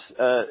 yes,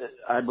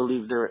 I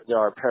believe there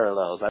are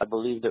parallels. I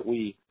believe that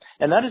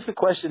and that is the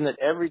question that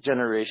every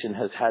generation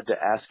has had to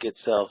ask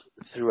itself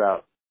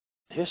throughout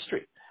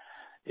history,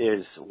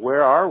 is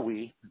where are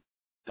we,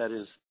 that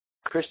is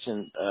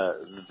Christian,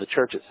 the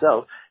church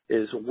itself,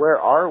 is where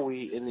are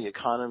we in the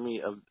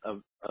economy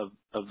of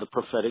the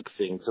prophetic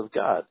things of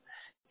God?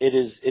 It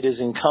is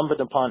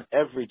incumbent upon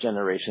every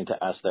generation to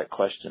ask that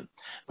question.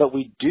 But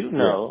we do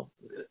know,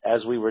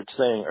 as we were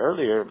saying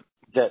earlier,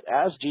 that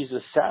as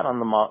Jesus sat on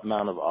the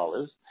Mount of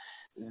Olives,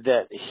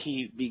 that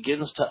he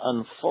begins to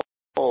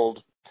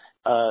unfold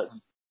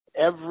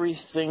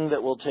everything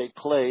that will take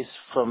place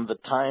from the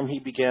time he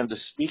began to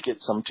speak it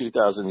some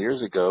 2,000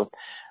 years ago,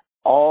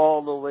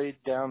 all the way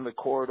down the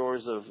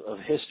corridors of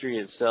history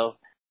itself,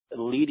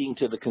 leading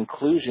to the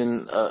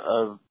conclusion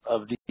of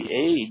the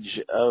age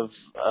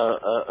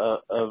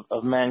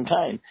of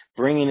mankind,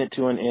 bringing it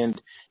to an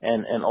end,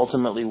 and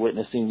ultimately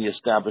witnessing the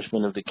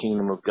establishment of the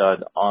kingdom of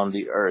God on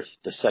the earth,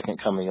 the second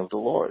coming of the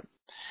Lord.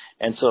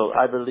 And so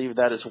I believe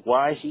that is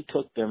why he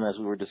took them, as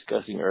we were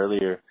discussing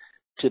earlier,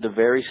 to the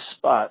very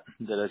spot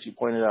that, as you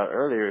pointed out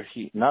earlier,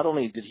 he not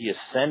only did he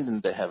ascend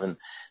into heaven,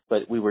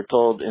 but we were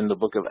told in the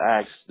book of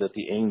Acts that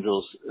the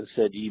angels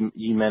said,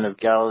 ye men of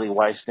Galilee,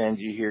 why stand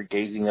you here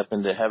gazing up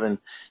into heaven?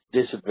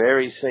 This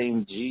very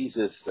same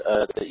Jesus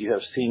that you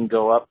have seen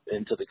go up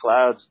into the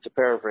clouds, to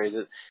paraphrase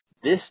it,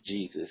 this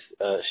Jesus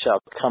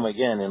shall come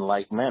again in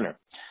like manner.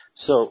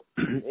 So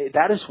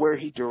that is where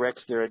he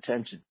directs their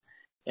attention.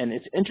 And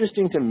it's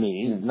interesting to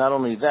me, not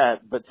only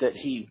that, but that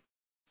he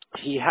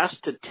has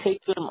to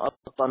take them up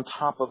on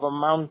top of a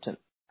mountain.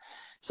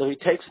 So he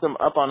takes them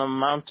up on a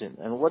mountain.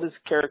 And what is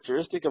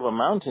characteristic of a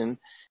mountain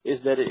is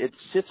that it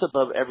sits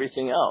above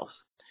everything else.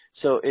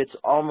 So it's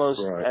almost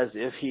as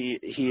if he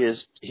is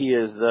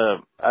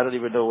I don't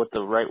even know what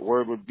the right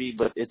word would be,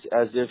 but it's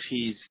as if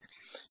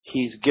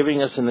he's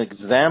giving us an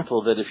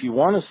example that if you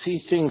want to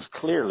see things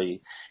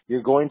clearly,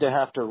 you're going to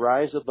have to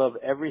rise above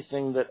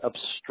everything that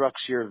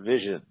obstructs your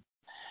vision.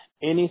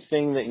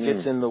 Anything that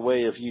gets in the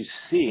way of you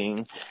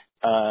seeing,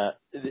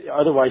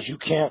 otherwise you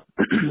can't,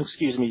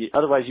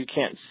 otherwise you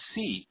can't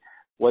see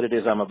what it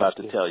is I'm about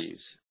to tell you.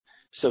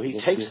 So he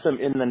takes them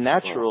in the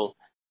natural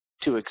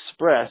to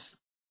express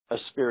a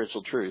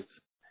spiritual truth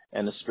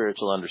and a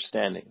spiritual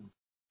understanding.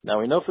 Now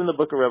we know from the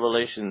book of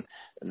Revelation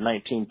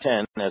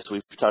 19:10, as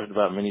we've talked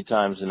about many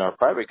times in our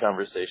private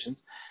conversations,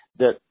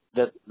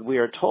 that we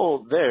are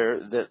told there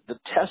that the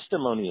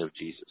testimony of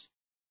Jesus,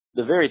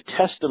 the very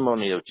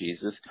testimony of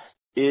Jesus,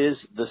 is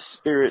the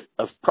spirit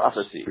of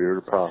prophecy. Spirit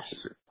of prophecy.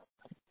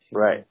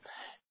 Right.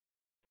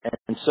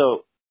 And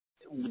so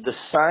the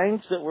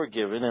signs that were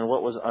given and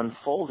what was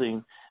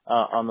unfolding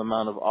on the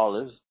Mount of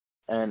Olives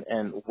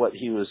and what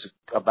he was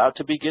about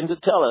to begin to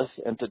tell us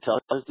and to tell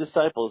his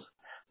disciples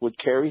would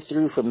carry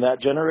through from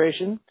that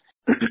generation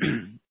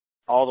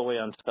all the way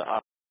on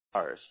to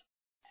ours.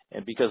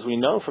 And because we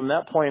know from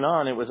that point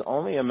on, it was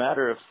only a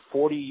matter of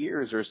 40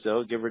 years or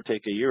so, give or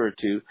take a year or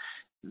two,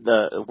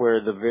 where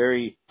the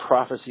very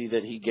prophecy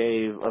that he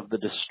gave of the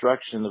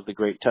destruction of the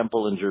great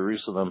temple in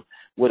Jerusalem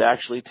would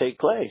actually take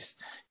place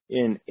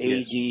in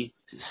AD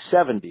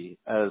 70,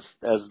 as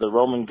the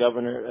Roman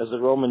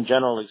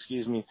general,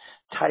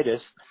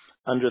 Titus,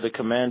 under the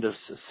command of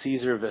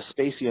Caesar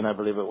Vespasian, I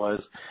believe it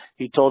was,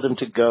 he told him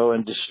to go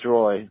and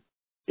destroy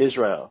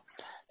Israel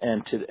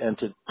and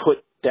to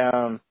put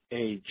down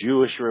a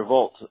Jewish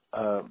revolt.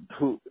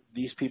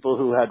 These people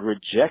who had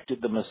rejected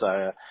the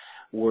Messiah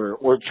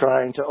were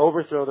trying to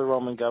overthrow the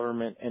Roman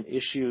government and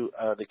issue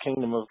the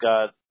kingdom of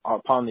God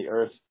upon the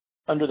earth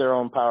under their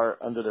own power,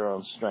 under their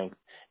own strength.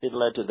 It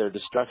led to their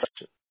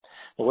destruction.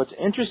 But what's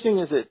interesting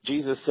is that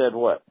Jesus said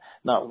what?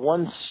 Not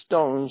one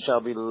stone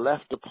shall be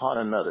left upon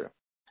another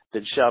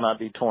that shall not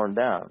be torn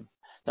down.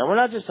 Now, we're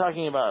not just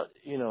talking about,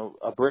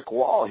 a brick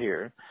wall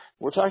here.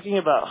 We're talking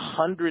about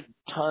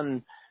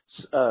 100-ton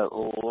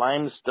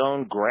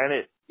limestone,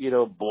 granite,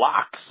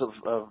 blocks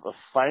of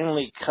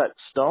finely cut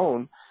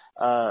stone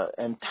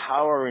and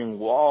towering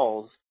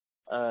walls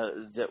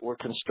that were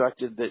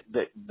constructed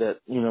that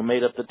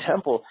made up the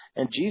temple.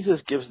 And Jesus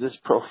gives this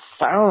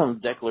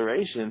profound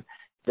declaration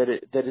that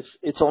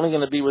it's only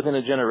going to be within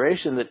a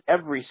generation that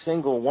every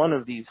single one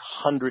of these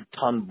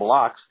 100-ton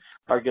blocks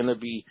are going to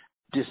be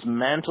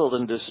dismantled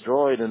and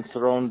destroyed and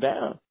thrown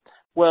down.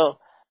 Well,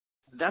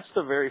 that's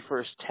the very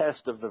first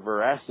test of the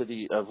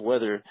veracity of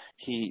whether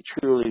he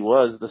truly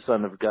was the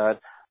Son of God.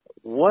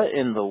 What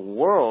in the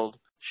world,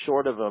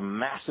 short of a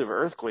massive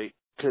earthquake,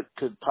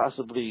 could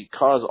possibly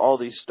cause all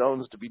these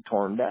stones to be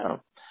torn down?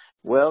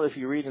 Well, if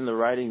you read in the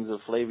writings of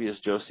Flavius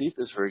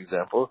Josephus, for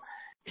example,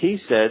 he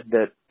said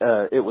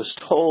that it was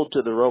told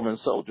to the Roman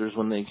soldiers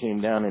when they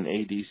came down in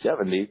AD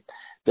 70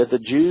 that the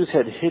Jews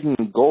had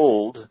hidden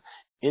gold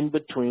in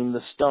between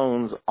the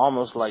stones,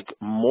 almost like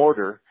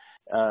mortar,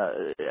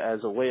 as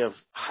a way of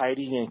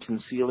hiding and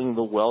concealing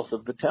the wealth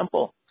of the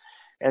temple.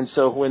 And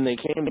so when they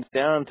came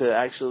down to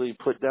actually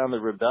put down the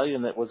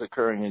rebellion that was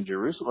occurring in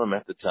Jerusalem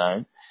at the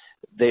time,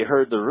 they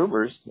heard the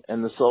rumors,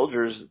 and the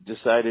soldiers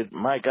decided,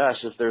 my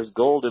gosh, if there's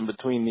gold in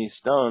between these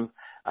stones,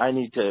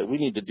 we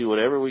need to do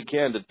whatever we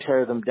can to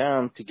tear them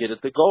down to get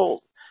at the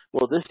gold.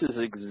 Well, this is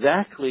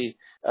exactly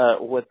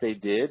what they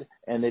did,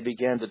 and they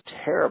began to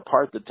tear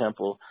apart the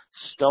temple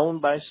stone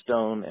by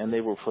stone, and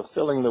they were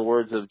fulfilling the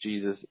words of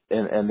Jesus,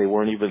 and they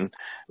weren't even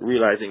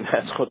realizing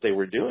that's what they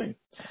were doing.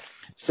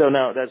 So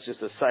now that's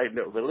just a side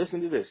note, but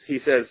listen to this. He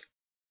says,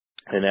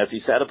 and as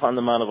he sat upon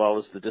the Mount of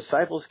Olives, the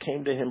disciples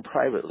came to him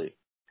privately.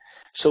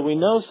 So we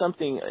know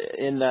something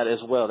in that as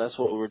well. That's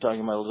what we were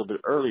talking about a little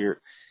bit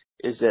earlier,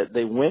 is that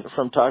they went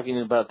from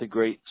talking about the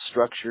great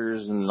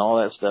structures and all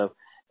that stuff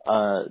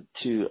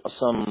to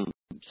some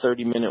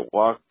 30-minute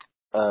walk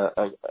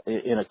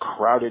in a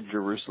crowded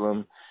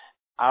Jerusalem,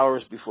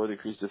 hours before the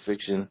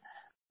crucifixion.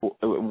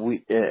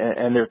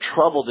 And they're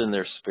troubled in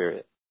their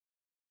spirit.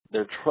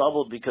 They're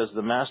troubled because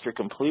the master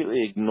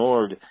completely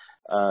ignored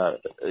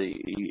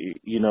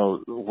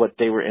what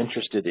they were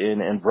interested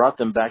in, and brought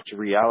them back to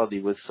reality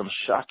with some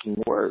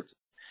shocking words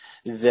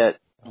that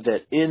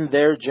in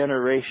their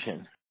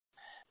generation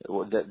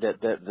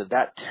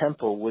that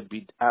temple would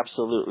be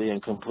absolutely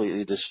and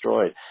completely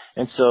destroyed.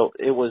 And so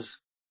it was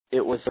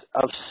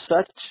of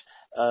such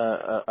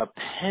a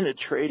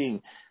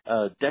penetrating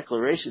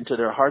declaration to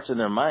their hearts and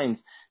their minds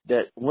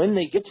that when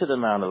they get to the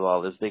Mount of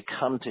Olives, they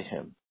come to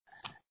him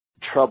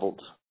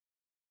troubled.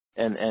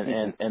 And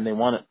they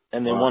want to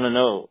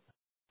know.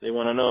 They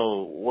want to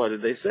know, what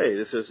did they say?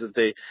 This is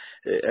that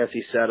as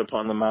he sat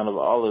upon the Mount of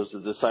Olives,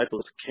 the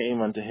disciples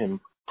came unto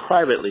him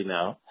privately.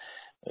 Now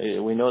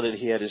we know that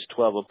he had his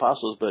 12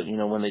 apostles, but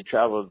when they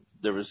traveled,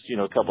 there was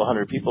a couple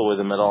hundred people with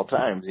him at all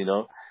times. They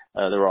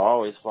were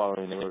always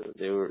following.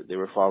 They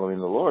were following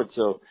the Lord.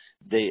 So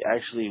they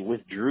actually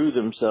withdrew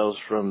themselves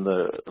from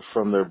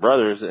their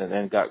brothers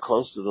and got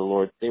close to the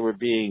Lord. They were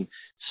being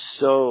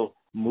so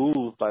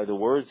moved by the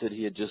words that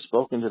he had just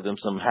spoken to them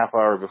some half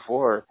hour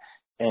before,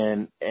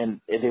 and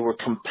they were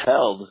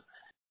compelled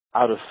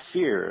out of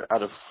fear,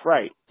 out of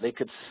fright. They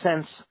could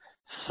sense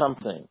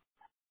something,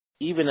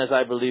 even as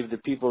I believe the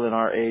people in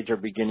our age are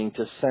beginning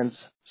to sense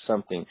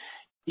something.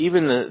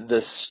 Even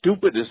the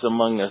stupidest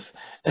among us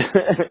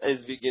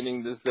is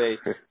beginning to say,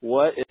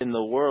 what in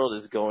the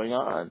world is going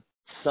on?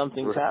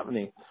 Something's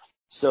happening.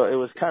 So it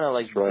was kind of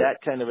like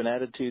that kind of an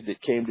attitude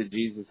that came to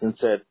Jesus and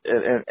said,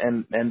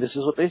 and this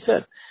is what they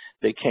said.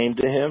 They came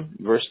to him,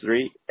 verse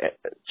 3,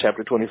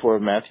 chapter 24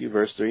 of Matthew,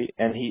 verse 3,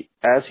 and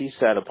as he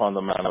sat upon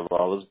the Mount of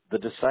Olives, the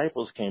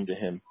disciples came to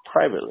him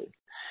privately,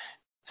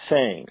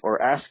 saying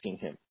or asking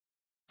him,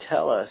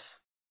 tell us,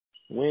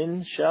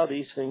 when shall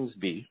these things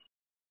be?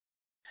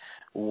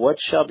 What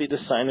shall be the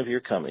sign of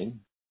your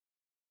coming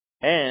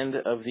and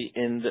of the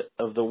end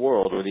of the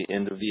world, or the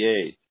end of the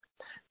age?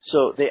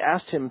 So they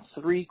asked him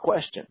 3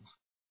 questions,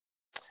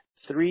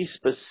 3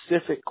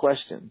 specific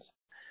questions.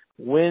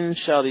 When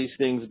shall these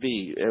things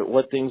be?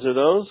 What things are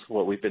those?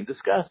 What we've been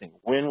discussing.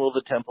 When will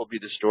the temple be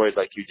destroyed,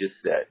 like you just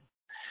said?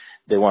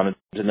 They wanted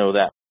to know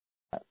that.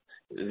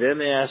 Then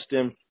they asked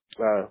him,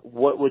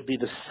 what would be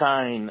the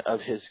sign of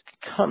his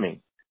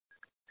coming?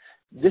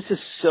 This is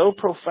so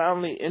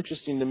profoundly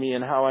interesting to me,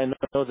 and how I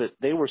know that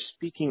they were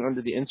speaking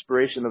under the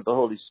inspiration of the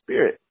Holy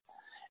Spirit,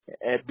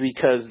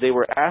 because they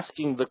were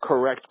asking the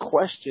correct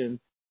question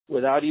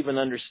without even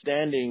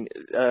understanding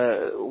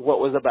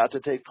what was about to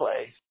take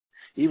place.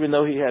 Even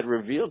though he had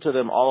revealed to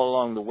them all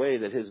along the way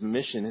that his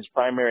mission, his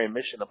primary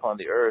mission upon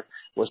the earth,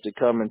 was to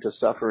come and to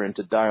suffer and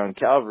to die on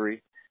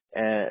Calvary.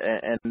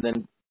 And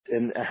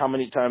how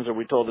many times are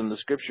we told in the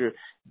scripture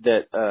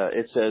that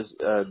it says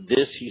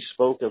this he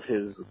spoke of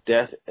his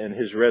death and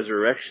his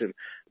resurrection,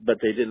 but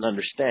they didn't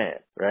understand,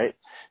 right?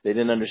 They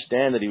didn't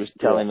understand that he was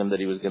telling them that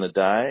he was going to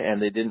die, and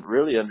they didn't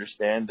really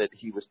understand that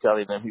he was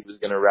telling them he was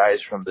going to rise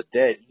from the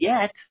dead.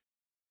 Yet,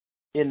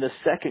 in the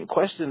second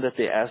question that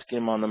they asked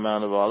him on the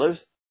Mount of Olives,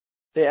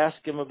 they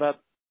asked him about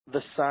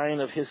the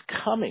sign of his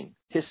coming,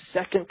 his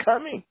second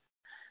coming.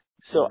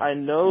 So I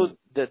know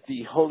that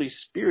the Holy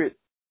Spirit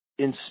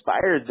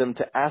inspired them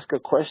to ask a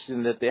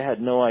question that they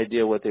had no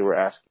idea what they were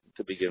asking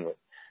to begin with.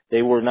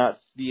 They were not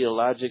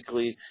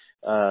theologically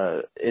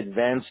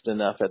advanced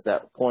enough at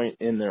that point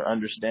in their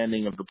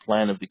understanding of the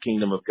plan of the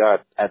kingdom of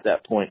God at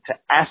that point to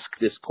ask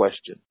this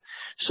question.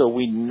 So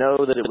we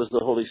know that it was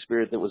the Holy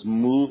Spirit that was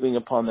moving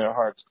upon their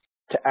hearts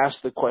to ask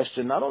the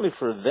question, not only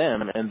for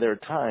them and their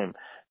time,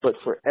 but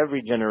for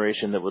every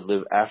generation that would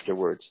live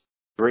afterwards,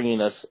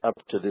 bringing us up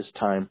to this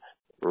time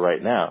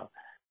right now.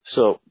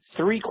 So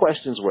 3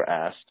 questions were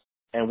asked,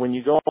 and when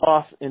you go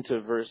off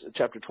into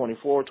chapter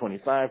 24,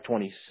 25,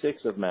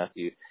 26 of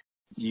Matthew,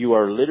 you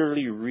are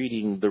literally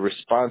reading the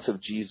response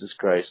of Jesus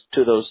Christ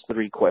to those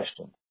 3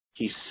 questions.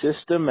 He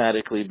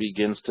systematically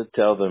begins to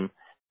tell them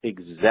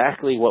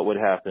exactly what would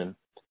happen,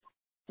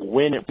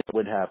 when it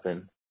would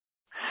happen,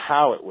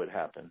 how it would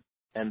happen,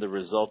 and the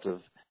result of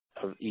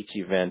each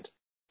event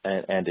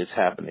and it's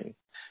happening.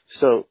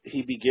 So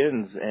he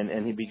begins,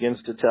 and he begins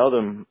to tell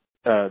them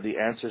the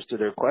answers to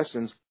their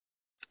questions,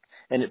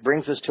 and it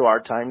brings us to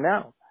our time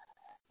now.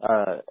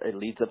 It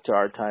leads up to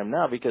our time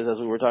now, because as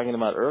we were talking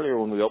about earlier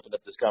when we opened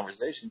up this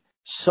conversation,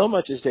 so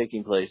much is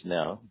taking place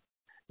now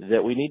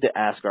that we need to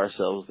ask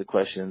ourselves the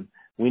question.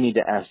 We need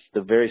to ask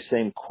the very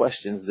same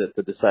questions that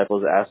the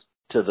disciples asked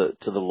to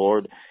the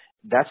Lord.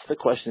 That's the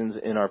questions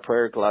in our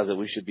prayer closet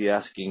we should be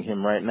asking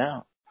him right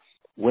now.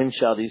 When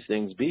shall these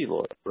things be,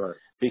 Lord? Right.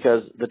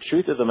 Because the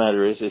truth of the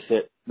matter is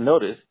that,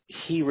 notice,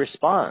 he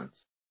responds.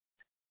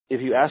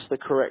 If you ask the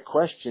correct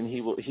question,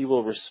 he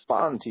will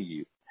respond to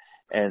you.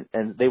 And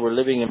they were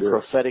living in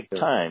prophetic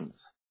times.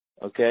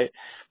 Okay?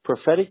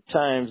 Prophetic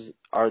times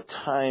are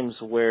times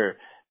where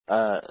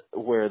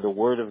the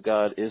word of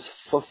God is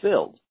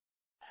fulfilled,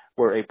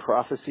 where a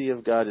prophecy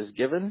of God is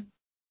given,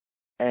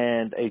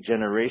 and a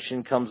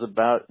generation comes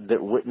about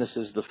that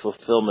witnesses the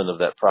fulfillment of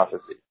that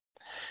prophecy.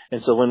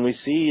 And so when we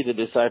see the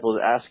disciples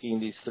asking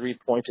these three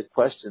pointed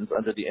questions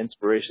under the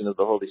inspiration of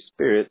the Holy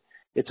Spirit,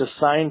 it's a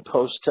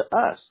signpost to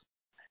us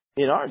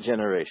in our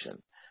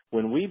generation.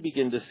 When we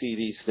begin to see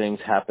these things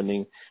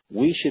happening,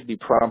 we should be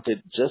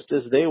prompted just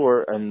as they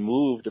were and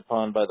moved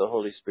upon by the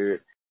Holy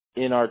Spirit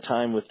in our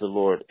time with the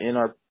Lord, in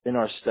our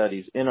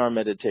studies, in our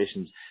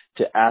meditations,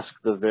 to ask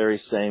the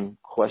very same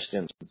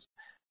questions.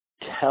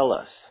 Tell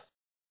us,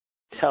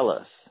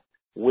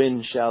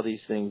 when shall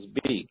these things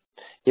be?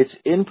 It's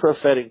in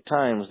prophetic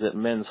times that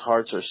men's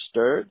hearts are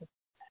stirred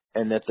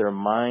and that their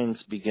minds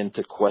begin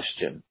to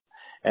question.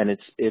 And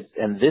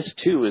this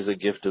too is a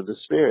gift of the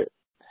Spirit.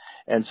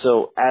 And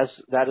so as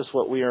that is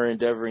what we are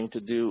endeavoring to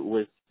do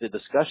with the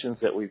discussions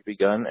that we've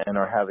begun and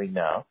are having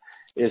now,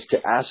 is to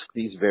ask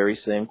these very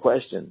same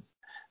questions.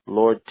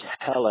 Lord,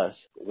 tell us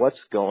what's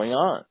going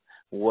on,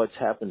 what's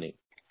happening.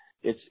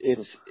 Let me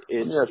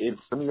ask you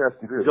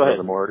this, go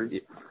ahead,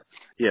 Marty.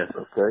 Yes.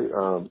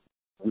 Okay.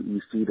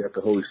 We see that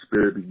the Holy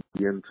Spirit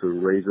began to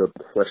raise up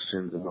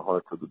questions in the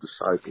hearts of the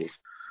disciples.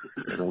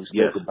 And we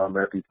spoke about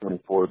Matthew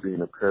 24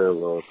 being a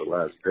parallel of the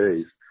last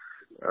days.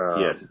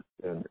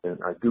 And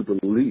I do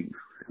believe,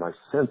 and I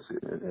sense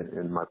it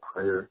in my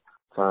prayer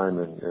time,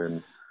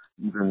 and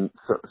even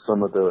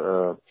some of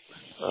the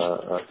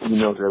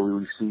emails that we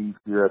receive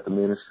here at the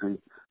ministry.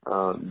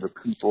 The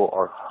people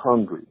are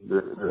hungry.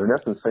 They're in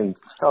essence saying,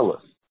 "Tell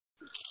us,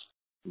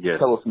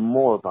 tell us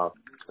more about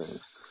these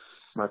things."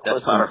 My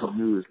question to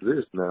you is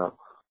this now: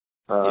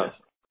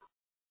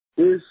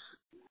 is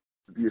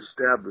the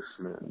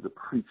establishment, the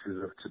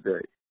preachers of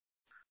today,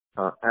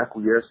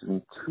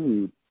 acquiescing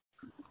to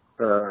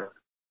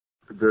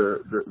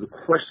the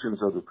questions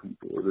of the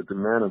people, or the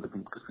demand of the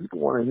people? Because people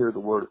want to hear the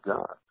word of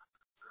God.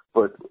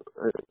 But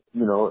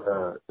in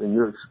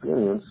your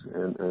experience,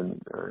 and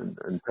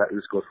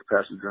this goes for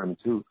Pastor Johnny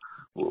too,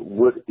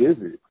 what is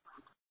it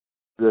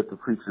that the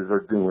preachers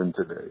are doing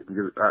today?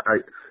 Because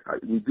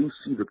we do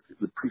see the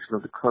preaching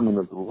of the coming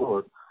of the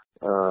Lord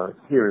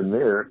here and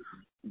there,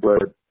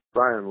 but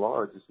by and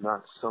large, it's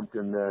not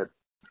something that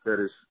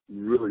is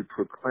really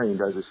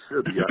proclaimed as it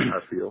should be. I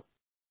feel.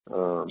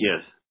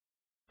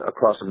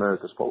 Across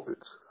America's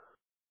pulpits.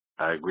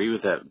 I agree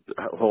with that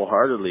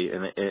wholeheartedly,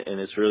 and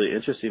it's really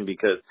interesting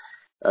because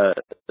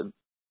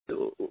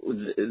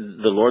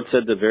the Lord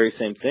said the very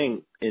same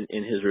thing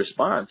in His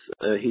response.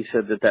 He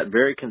said that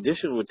very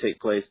condition would take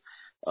place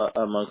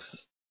amongst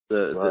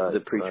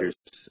the preachers,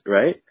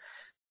 right?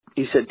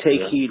 He said,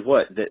 "Take heed,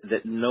 what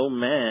that no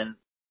man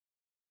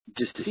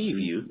deceive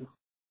you."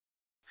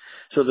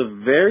 So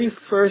the very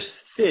first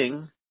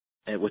thing,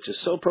 which is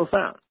so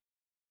profound,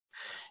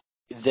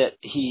 that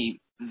he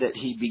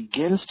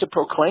begins to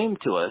proclaim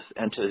to us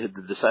and to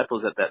the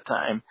disciples at that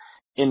time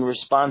in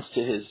response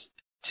to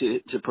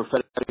to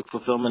prophetic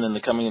fulfillment and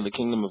the coming of the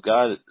kingdom of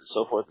God,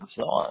 so forth and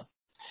so on,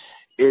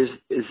 is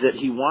that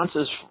he wants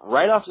us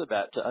right off the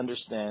bat to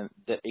understand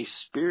that a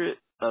spirit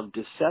of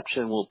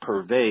deception will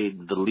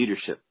pervade the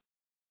leadership.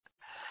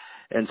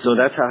 And so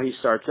that's how he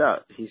starts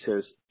out. He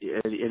says,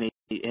 and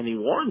he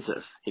warns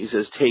us. He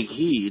says, "Take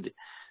heed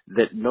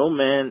that no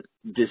man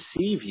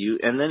deceive you."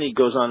 And then he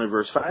goes on in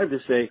verse 5 to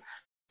say,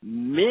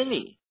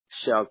 "Many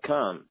shall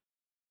come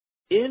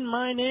in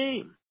my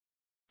name,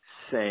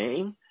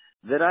 saying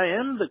that I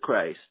am the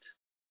Christ,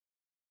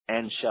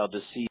 and shall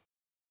deceive."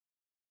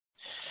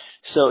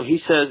 So he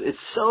says, it's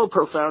so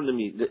profound to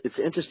me. It's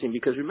interesting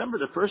because remember,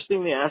 the first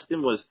thing they asked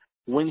him was,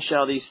 "When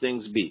shall these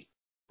things be?"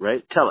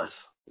 Right? Tell us.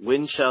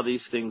 When shall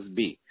these things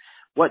be?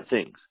 What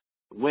things?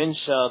 When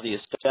shall the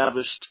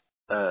established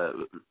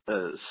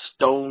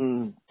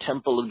stone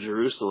temple of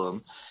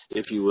Jerusalem,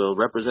 if you will,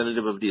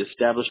 representative of the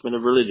establishment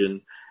of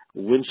religion,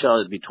 when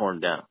shall it be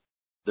torn down?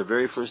 The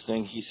very first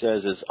thing he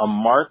says is a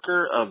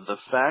marker of the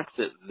fact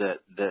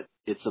that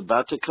it's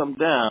about to come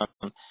down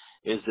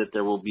is that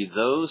there will be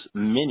those,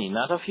 many,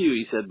 not a few,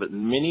 he said, but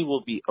many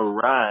will be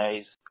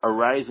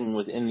arising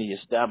within the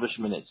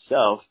establishment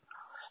itself,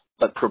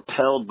 but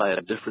propelled by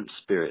a different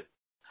spirit.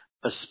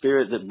 A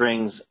spirit that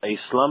brings a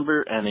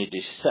slumber and a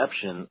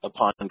deception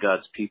upon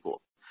God's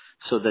people,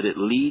 so that it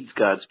leads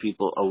God's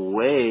people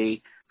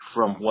away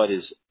from what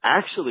is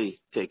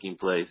actually taking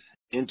place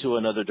into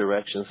another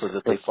direction so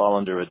that they fall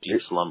under a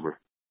deep slumber.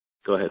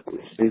 Go ahead.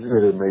 Isn't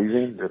it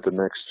amazing that the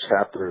next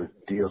chapter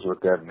deals with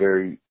that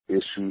very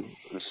issue,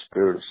 the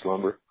spirit of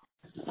slumber?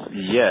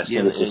 Yes, and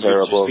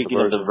you're speaking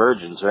of the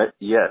virgins, right?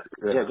 Yeah.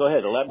 Yeah, go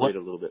ahead. Elaborate a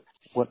little bit.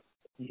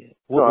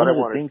 Well, I don't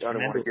want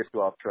to get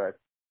you off track.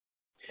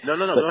 No,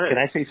 go ahead. Can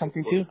I say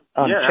something too?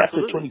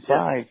 Chapter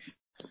 25,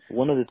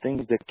 one of the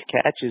things that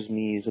catches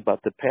me is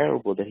about the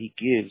parable that he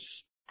gives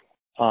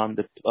on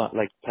the,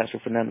 like Pastor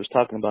Fernando was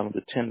talking about, on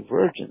the 10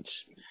 virgins.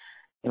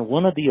 And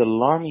one of the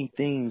alarming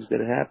things that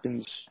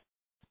happens,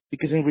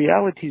 because in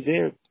reality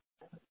there,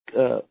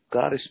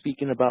 God is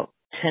speaking about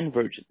 10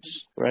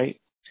 virgins, right?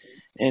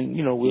 And,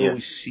 we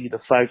always see the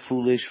 5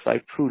 foolish,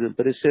 5 prudent,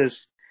 but it says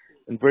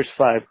in verse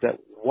 5 that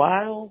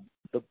while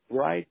the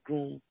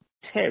bridegroom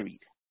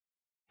tarried,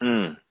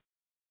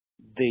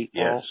 they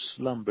all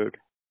slumbered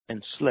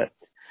and slept.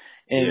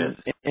 And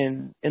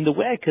and the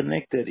way I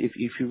connect that, if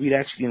you read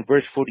actually in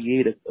verse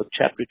 48 of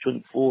chapter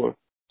 24,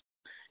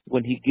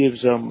 when he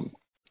gives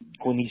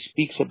when he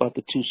speaks about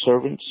the 2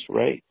 servants,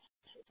 right?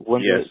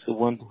 The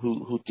one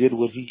who did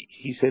what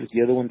he said,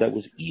 the other one that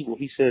was evil.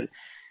 He said,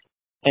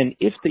 and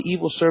if the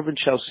evil servant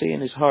shall say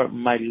in his heart,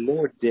 my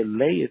Lord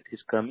delayeth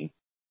his coming.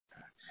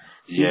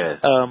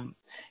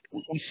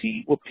 We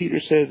see what Peter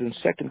says in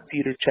 2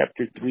 Peter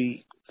chapter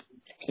 3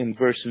 in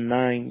verse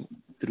 9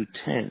 through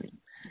 10.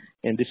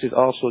 And this is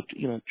also,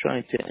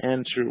 trying to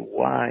answer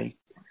why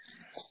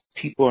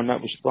people are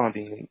not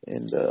responding.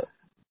 And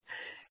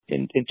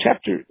in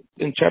chapter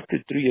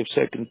 3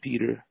 of 2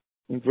 Peter,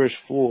 in verse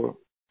 4,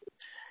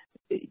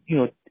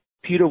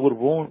 Peter would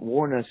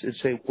warn us and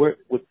say,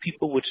 what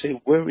people would say,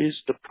 where is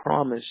the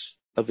promise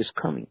of his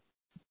coming?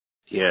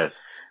 Yes.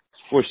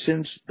 For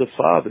since the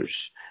fathers,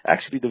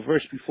 actually the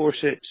verse before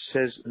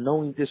says,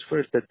 knowing this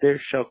first, that there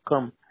shall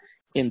come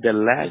in the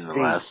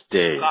last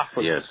days,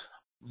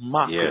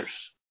 mockers,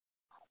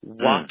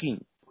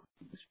 walking.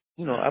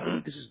 I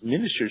believe this is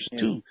ministers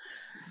too,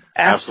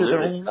 after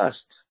their own lust.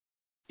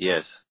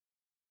 Yes.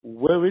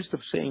 Where is the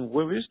saying?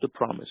 Where is the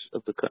promise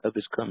of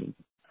his coming?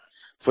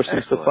 For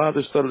since the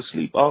fathers fell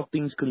asleep, all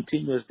things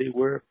continue as they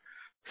were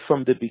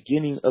from the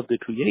beginning of the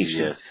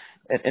creation.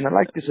 Yes. And I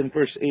like this in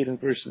verse 8 and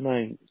verse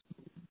 9.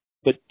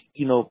 But,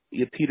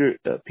 Peter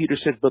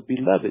said, but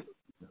beloved,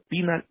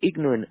 be not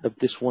ignorant of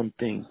this one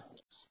thing,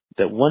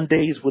 that one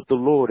day is with the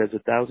Lord as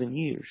 1,000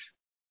 years,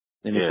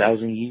 and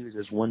 1,000 years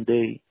as one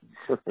day.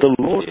 The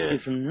Lord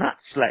is not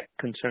slack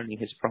concerning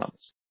his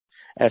promise,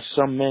 as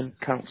some men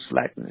count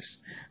slackness,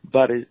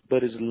 but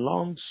is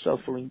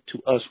long-suffering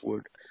to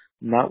usward,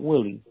 not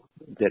willing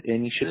that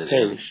any should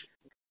perish,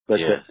 but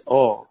that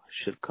all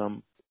should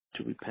come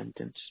to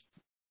repentance.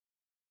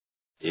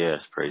 Yes,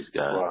 praise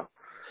God. Wow.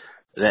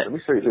 Let me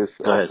say this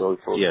also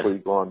before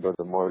you go on,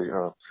 Brother Marty.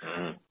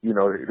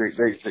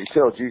 They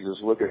tell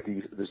Jesus, look at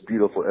this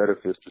beautiful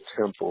edifice, the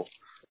temple,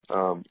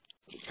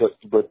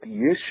 but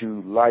the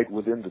issue lied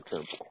within the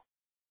temple.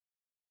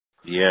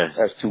 Yes,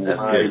 as to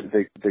why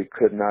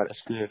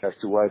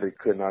they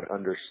could not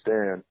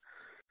understand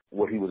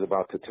what he was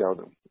about to tell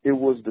them. It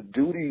was the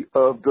duty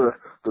of the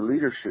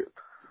leadership.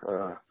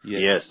 The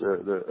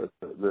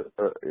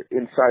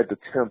inside the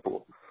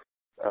temple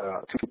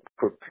to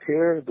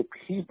prepare the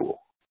people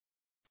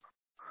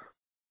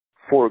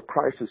for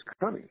Christ's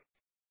coming.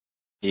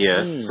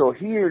 Yes. So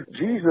here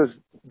Jesus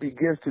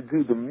begins to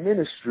do the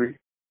ministry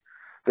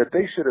that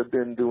they should have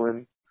been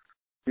doing,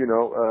 the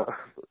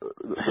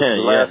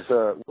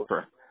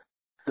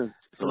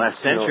last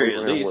century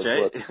at least,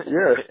 right?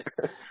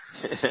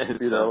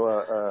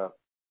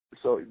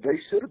 So they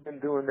should have been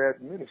doing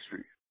that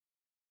ministry,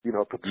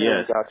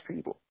 preparing God's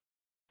people.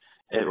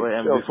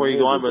 And before you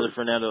go on, Brother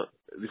Fernando,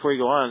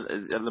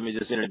 let me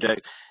just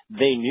interject.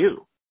 They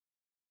knew,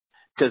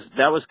 because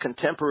that was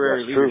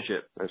contemporary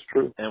leadership. That's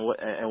true. And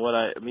what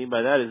I mean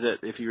by that is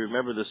that if you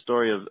remember the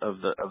story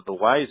of the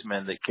wise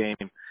men that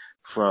came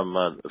from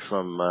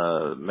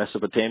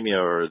Mesopotamia,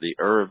 or the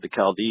Ur of the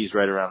Chaldees,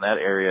 right around that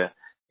area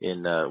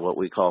in what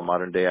we call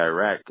modern day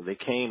Iraq, they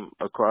came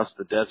across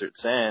the desert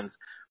sands,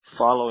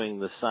 following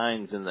the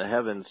signs in the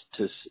heavens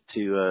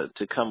to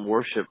come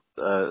worship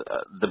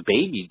the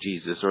baby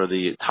Jesus, or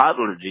the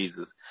toddler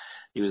Jesus.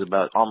 He was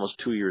about almost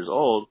 2 years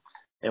old,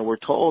 and we're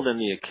told in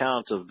the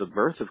account of the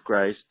birth of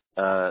Christ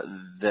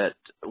that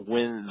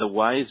when the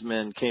wise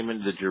men came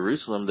into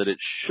Jerusalem, that it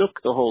shook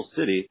the whole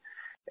city.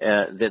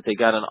 That they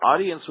got an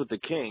audience with the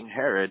king,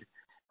 Herod.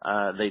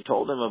 They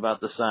told him about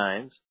the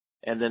signs,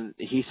 and then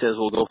he says,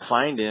 well, go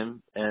find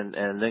him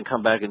and then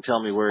come back and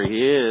tell me where he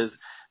is,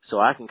 so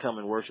I can come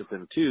and worship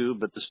him too.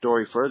 But the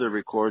story further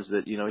records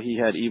that, he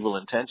had evil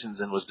intentions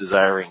and was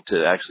desiring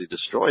to actually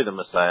destroy the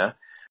Messiah,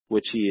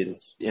 which he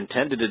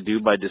intended to do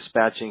by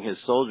dispatching his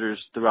soldiers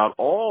throughout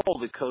all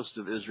the coast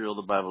of Israel,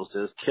 the Bible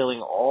says, killing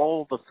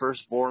all the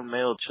firstborn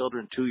male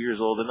children 2 years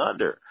old and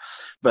under.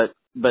 But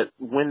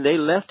when they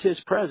left his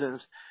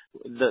presence,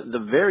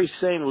 the very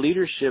same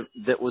leadership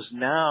that was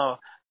now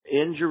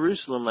in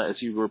Jerusalem,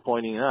 as you were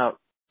pointing out,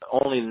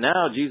 only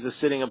now Jesus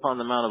sitting upon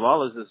the Mount of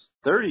Olives is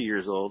 30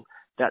 years old.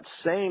 that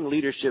same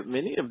leadership,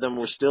 many of them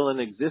were still in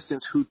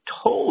existence, who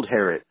told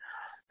Herod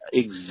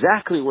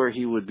exactly where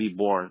he would be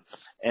born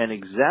and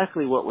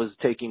exactly what was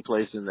taking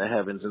place in the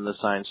heavens and the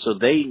signs. So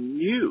they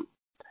knew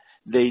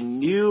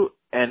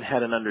and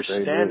had an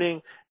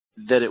understanding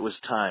that it was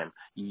time.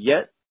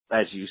 Yet,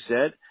 as you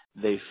said,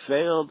 they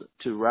failed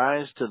to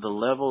rise to the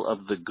level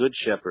of the Good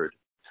Shepherd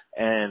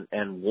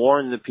and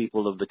warn the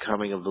people of the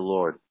coming of the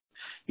Lord.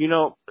 You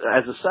know,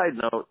 as a side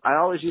note, I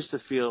always used to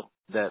feel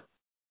that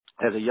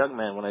as a young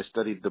man, when I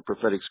studied the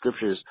prophetic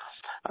scriptures,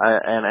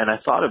 I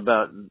thought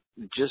about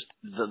just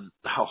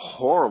how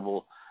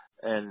horrible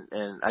and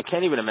I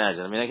can't even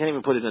imagine. I mean, I can't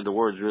even put it into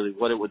words really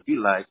what it would be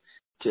like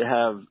to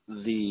have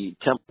the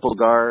temple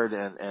guard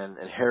and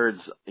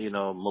Herod's,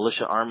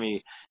 militia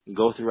army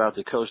go throughout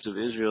the coast of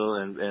Israel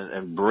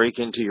and break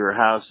into your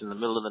house in the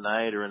middle of the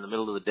night or in the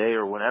middle of the day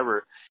or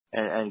whenever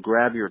and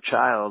grab your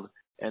child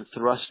and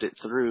thrust it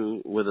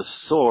through with a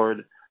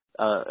sword,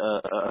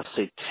 a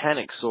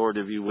satanic sword,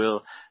 if you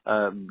will,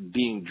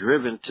 being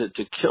driven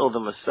to kill the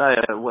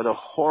Messiah. What a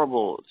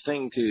horrible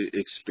thing to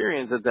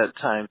experience at that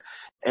time.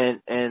 And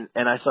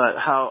I thought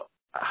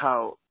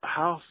how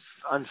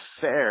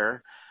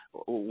unfair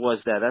was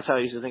that. That's how I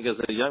used to think as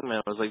a young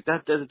man. I was like,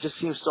 that just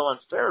seems so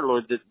unfair,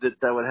 Lord,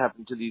 that would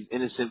happen to these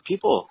innocent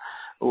people.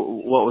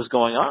 What was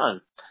going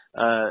on?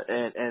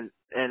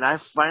 And I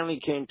finally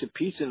came to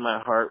peace in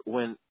my heart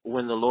when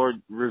the Lord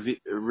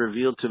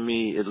revealed to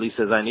me, at least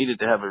as I needed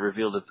to have it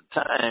revealed at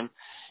the time.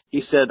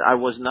 He said, I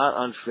was not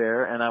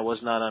unfair and I was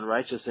not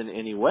unrighteous in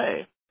any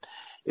way.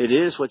 It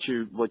is what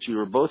you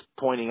were both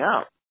pointing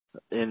out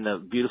in the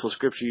beautiful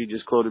scripture you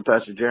just quoted,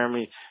 Pastor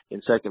Jeremy,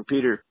 in 2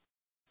 Peter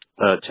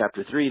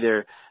chapter 3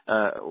 there,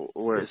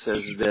 where it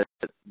says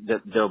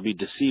that there'll be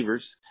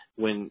deceivers.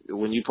 When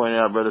you pointed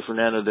out, Brother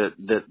Fernando,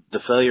 that the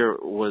failure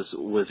was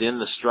in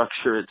the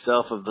structure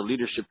itself of the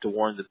leadership to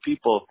warn the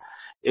people,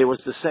 it was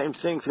the same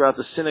thing throughout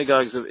the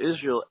synagogues of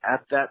Israel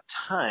at that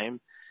time.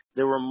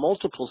 There were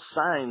multiple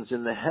signs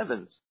in the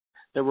heavens.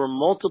 There were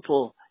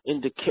multiple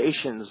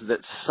indications that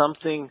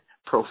something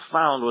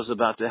profound was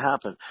about to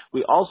happen.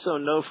 We also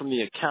know from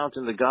the account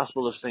in the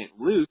Gospel of St.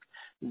 Luke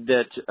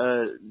that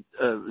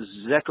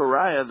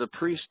Zechariah, the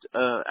priest,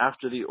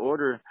 after the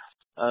order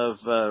of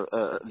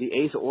the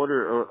eighth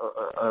order,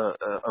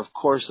 of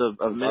course,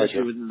 of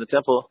ministry within the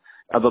temple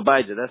of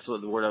Abijah. That's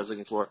what the word I was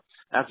looking for.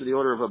 After the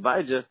order of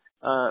Abijah,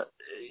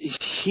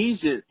 he's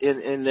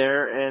in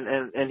there,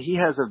 and he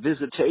has a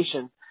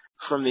visitation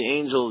from the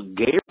angel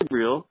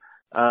Gabriel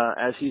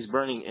as he's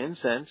burning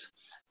incense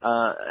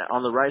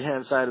on the right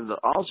hand side of the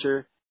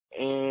altar.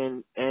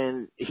 And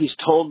he's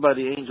told by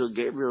the angel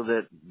Gabriel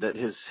that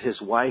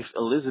his wife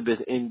Elizabeth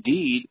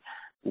indeed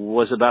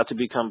was about to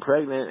become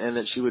pregnant, and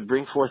that she would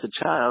bring forth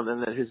a child,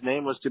 and that his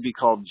name was to be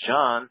called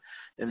John,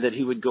 and that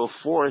he would go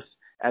forth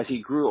as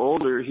he grew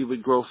older. He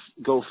would go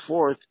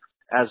forth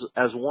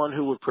as one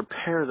who would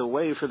prepare the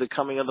way for the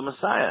coming of the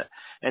Messiah,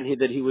 and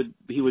that he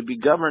would be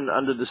governed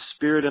under the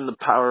spirit and the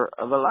power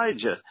of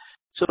Elijah.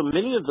 So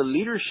many of the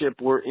leadership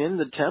were in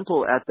the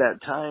temple at that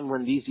time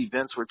when these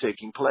events were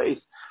taking place.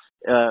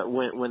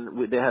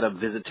 When they had a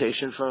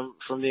visitation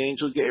from the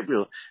angel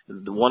Gabriel,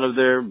 one of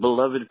their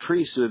beloved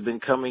priests who had been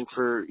coming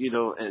for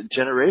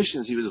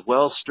generations. He was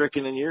well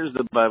stricken in years,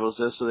 the Bible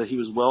says, so that he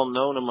was well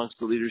known amongst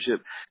the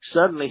leadership.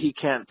 Suddenly he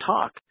can't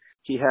talk.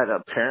 He had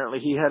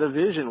a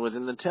vision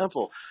within the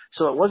temple.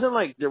 So it wasn't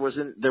like there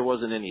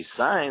wasn't any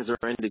signs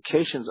or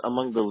indications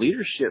among the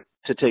leadership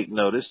to take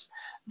notice.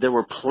 There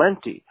were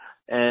plenty,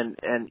 and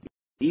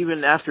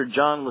even after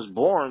John was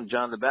born,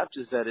 John the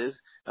Baptist, that is.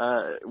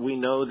 We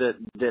know that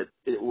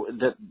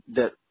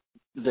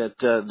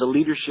the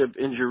leadership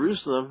in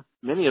Jerusalem,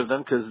 many of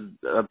them, because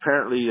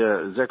apparently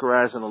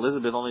Zechariah and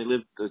Elizabeth only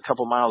lived a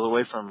couple miles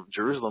away from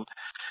Jerusalem,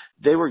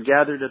 they were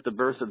gathered at the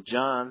birth of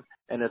John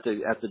and at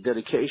the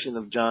dedication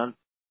of John,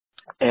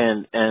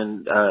 and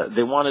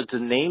they wanted to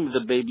name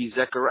the baby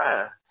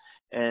Zechariah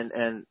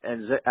and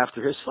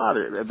after his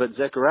father. But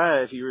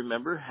Zechariah, if you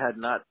remember, had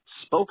not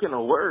spoken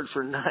a word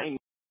for 9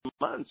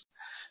 months.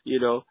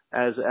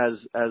 As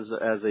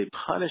a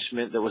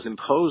punishment that was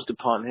imposed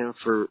upon him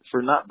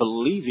for not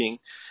believing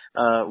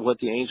what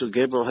the angel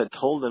Gabriel had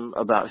told him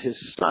about his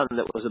son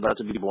that was about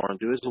to be born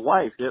to his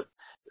wife.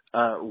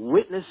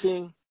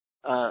 Witnessing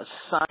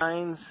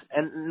signs,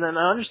 and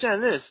now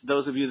understand this,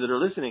 those of you that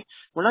are listening,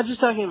 we're not just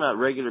talking about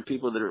regular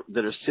people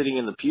that are sitting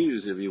in the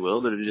pews, if you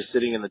will, that are just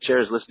sitting in the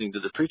chairs listening to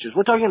the preachers.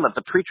 We're talking about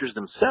the preachers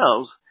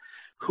themselves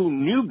who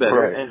knew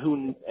better, right, and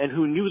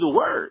who knew the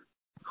word,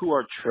 who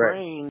are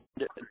trained.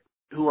 Right.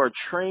 Who are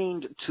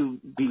trained to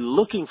be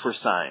looking for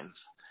signs.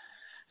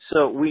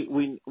 So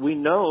we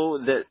know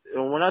that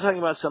we're not talking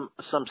about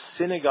some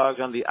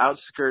synagogue on the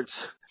outskirts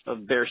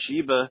of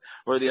Beersheba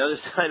or the other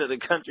side of the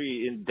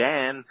country in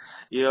Dan.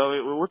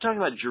 We're talking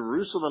about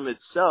Jerusalem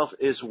itself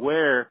is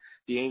where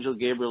the angel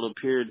Gabriel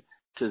appeared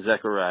to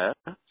Zechariah.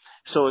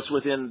 So it's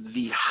within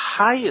the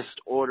highest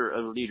order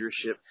of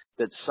leadership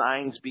that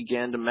signs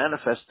began to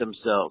manifest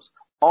themselves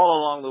all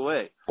along the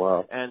way.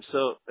 Wow. And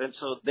so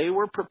they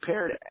were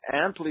prepared,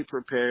 amply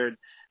prepared,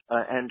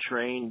 and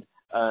trained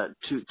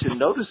to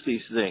notice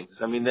these things.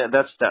 I mean,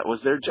 that was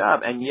their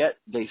job, and yet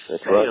they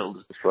failed.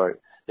 Right. That's right.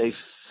 They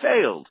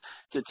failed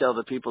to tell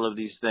the people of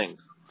these things.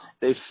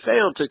 They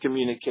failed to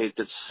communicate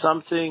that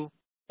something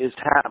is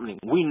happening.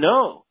 We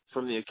know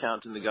from the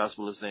account in the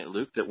Gospel of St.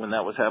 Luke that when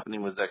that was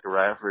happening with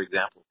Zechariah, for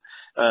example,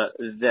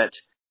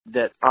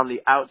 that on the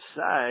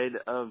outside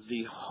of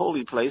the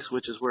holy place,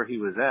 which is where he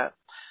was at,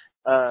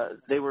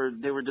 they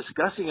were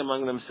discussing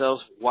among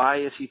themselves,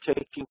 why is he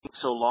taking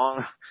so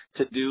long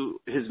to do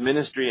his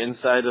ministry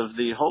inside of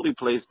the holy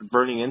place,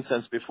 burning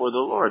incense before the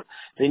Lord?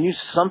 They knew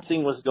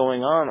something was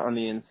going on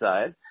the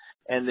inside,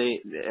 and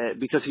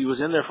because he was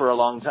in there for a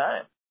long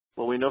time.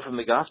 Well, we know from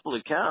the gospel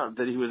account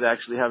that he was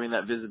actually having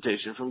that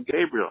visitation from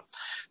Gabriel.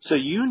 So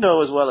you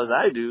know as well as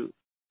I do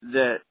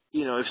that,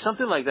 if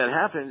something like that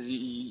happens,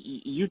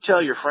 you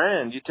tell your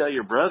friend, you tell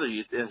your brother,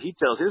 and he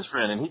tells his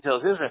friend, and he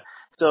tells his friend.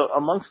 So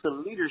amongst the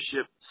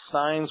leadership,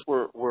 signs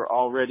were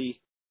already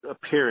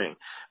appearing,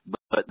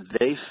 but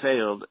they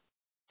failed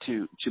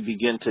to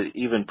begin to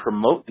even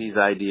promote these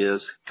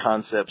ideas,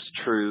 concepts,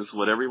 truths,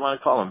 whatever you want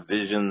to call them,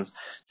 visions,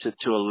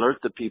 to alert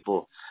the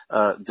people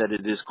that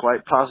it is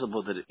quite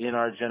possible that in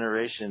our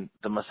generation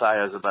the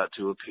Messiah is about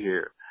to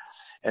appear.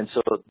 And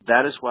so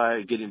that is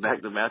why, getting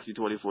back to Matthew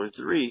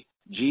 24:3,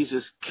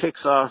 Jesus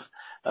kicks off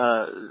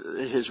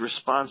his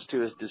response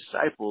to his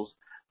disciples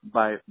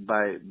by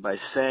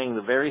saying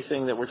the very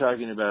thing that we're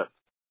talking about,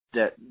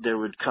 that there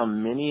would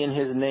come many in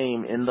his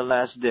name in the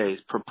last days,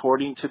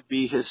 purporting to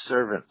be his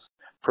servants,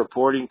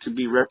 purporting to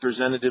be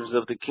representatives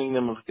of the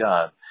kingdom of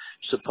God,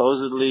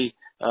 supposedly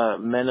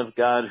men of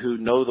God who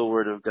know the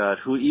word of God,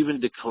 who even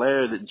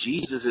declare that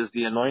Jesus is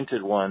the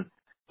anointed one,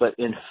 but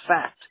in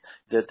fact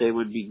that they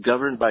would be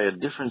governed by a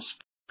different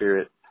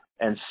spirit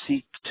and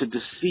seek to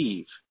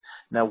deceive.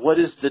 Now, what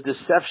is the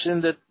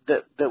deception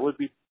that would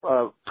be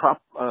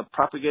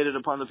propagated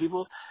upon the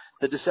people?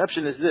 The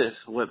deception is this: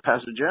 what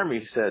Pastor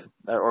Jeremy said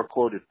or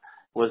quoted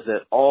was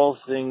that all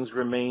things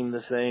remain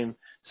the same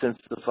since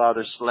the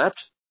Father slept,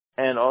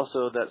 and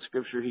also that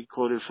scripture he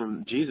quoted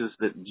from Jesus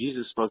that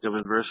Jesus spoke of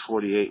in verse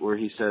 48, where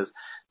he says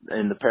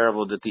in the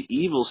parable that the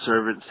evil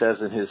servant says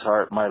in his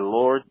heart, "My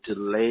Lord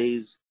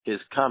delays his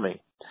coming."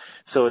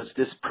 So it's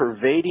this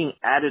pervading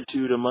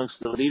attitude amongst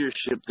the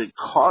leadership that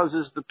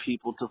causes the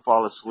people to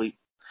fall asleep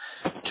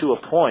to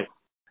a point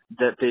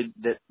that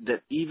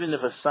that even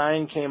if a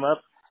sign came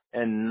up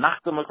and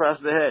knocked them across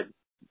the head,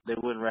 they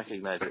wouldn't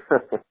recognize it.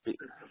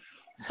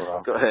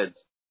 Wow. Go ahead.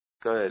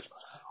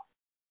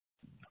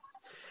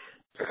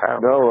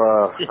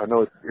 No, I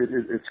know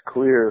it's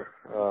clear.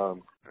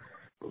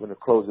 We're going to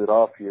close it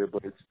off here,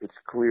 but it's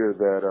clear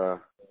that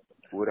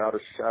without a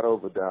shadow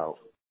of a doubt,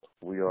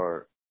 we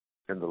are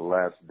in the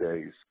last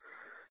days.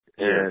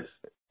 Yes.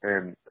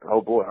 And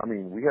oh boy, I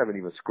mean, we haven't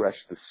even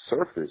scratched the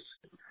surface.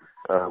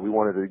 We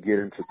wanted to get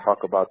into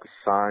talk about the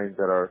signs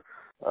that are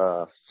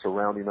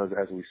surrounding us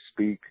as we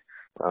speak.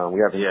 We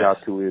haven't got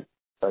to it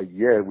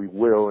yet. We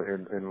will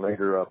in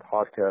later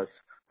podcast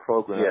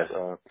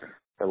programs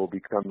that will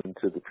be coming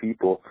to the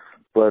people.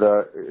 But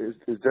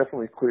it's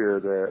definitely clear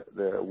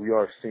that we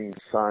are seeing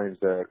signs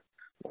that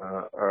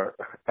are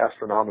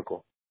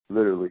astronomical,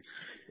 literally.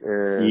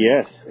 And,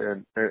 yes.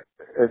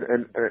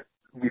 And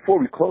before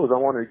we close, I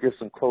wanted to give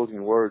some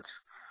closing words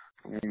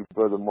from you,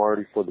 Brother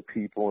Marty, for the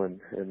people, and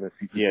if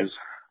you could just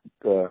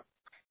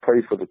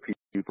pray for the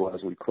people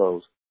as we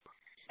close.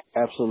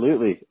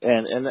 Absolutely,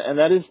 and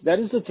that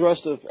is the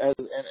thrust of, and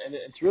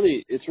it's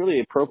really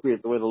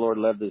appropriate the way the Lord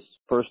led this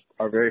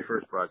our very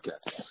first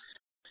broadcast,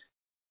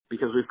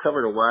 because we've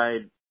covered a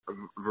wide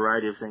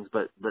variety of things,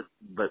 but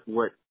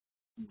what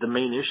the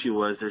main issue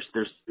was,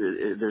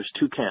 there's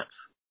two camps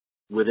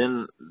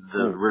within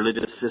the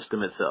religious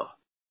system itself.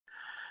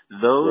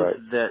 Those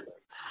that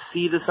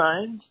see the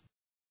signs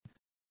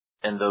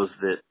and those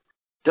that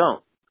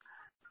don't.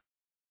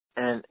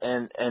 And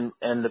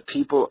the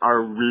people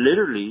are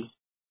literally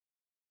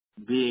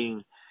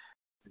being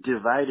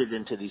divided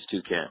into these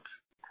two camps.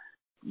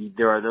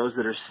 There are those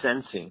that are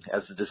sensing,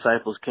 as the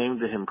disciples came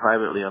to him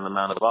privately on the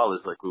Mount of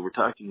Olives, like we were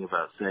talking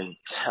about, saying,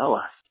 "Tell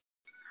us.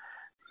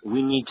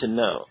 We need to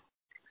know."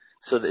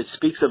 So it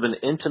speaks of an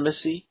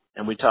intimacy,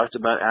 and we talked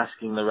about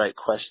asking the right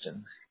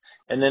questions.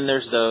 And then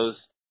there's those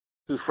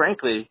who,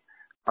 frankly,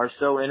 are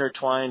so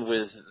intertwined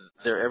with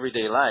their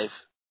everyday life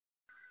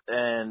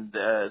and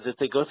that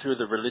they go through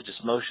the religious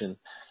motion,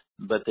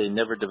 but they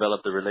never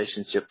develop the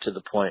relationship to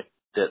the point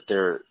that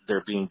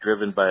they're being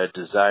driven by a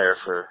desire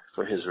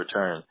for his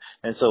return.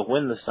 And so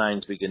when the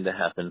signs begin to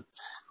happen,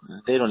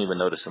 they don't even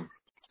notice them.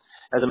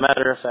 As a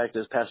matter of fact,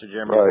 as Pastor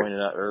Jeremy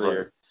pointed out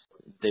earlier,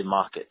 they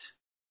mock it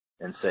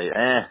and say,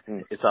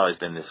 it's always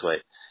been this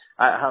way.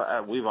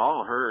 We've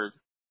all heard,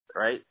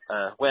 right?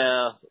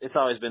 Well, it's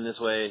always been this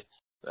way.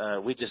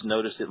 We just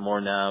notice it more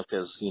now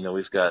because,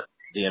 we've got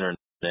the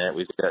internet,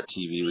 we've got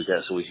TV,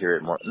 so we hear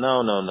it more.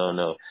 No.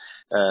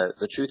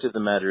 The truth of the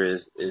matter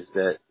is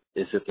that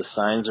the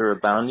signs are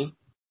abounding.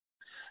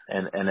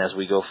 And as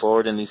we go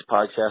forward in these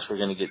podcasts, we're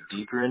going to get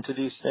deeper into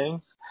these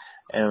things.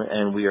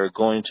 And we are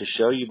going to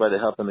show you by the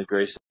help and the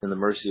grace and the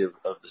mercy of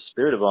the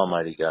Spirit of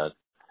Almighty God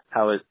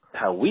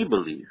how we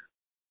believe,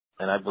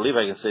 and I believe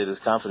I can say this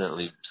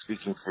confidently,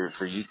 speaking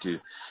for you two,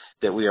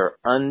 that we are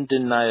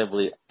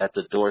undeniably at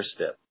the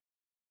doorstep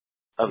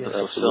of the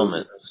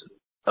fulfillment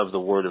of the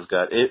Word of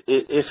God.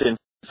 If in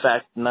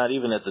fact not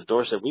even at the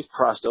doorstep, we've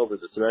crossed over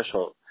the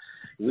threshold.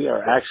 We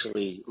are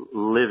actually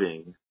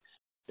living.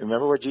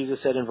 Remember what Jesus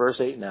said in verse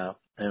 8 now,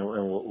 and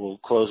we'll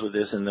close with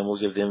this, and then we'll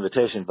give the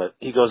invitation. But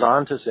he goes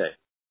on to say,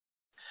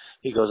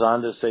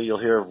 you'll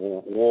hear of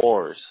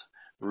wars,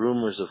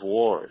 rumors of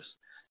wars,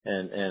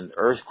 and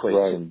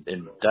earthquakes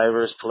in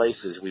diverse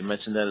places. We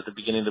mentioned that at the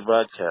beginning of the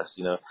broadcast.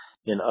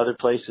 In other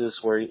places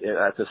where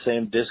at the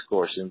same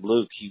discourse in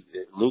Luke,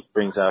 Luke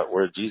brings out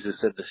where Jesus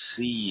said the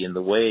sea and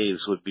the waves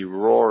would be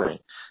roaring,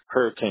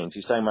 hurricanes.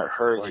 He's talking about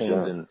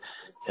hurricanes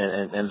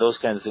and those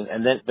kinds of things.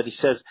 But he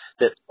says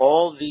that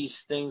all these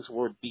things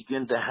would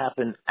begin to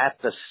happen at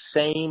the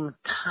same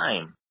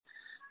time.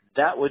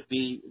 That would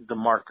be the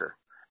marker.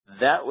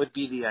 That would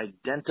be the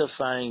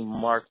identifying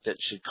mark that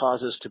should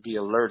cause us to be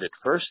alerted.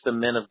 First, the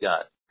men of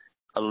God,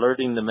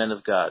 alerting the men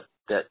of God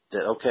that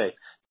okay,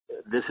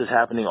 this is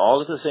happening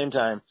all at the same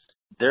time.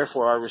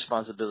 Therefore, our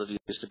responsibility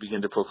is to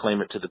begin to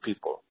proclaim it to the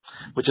people,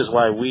 which is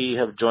why we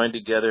have joined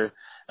together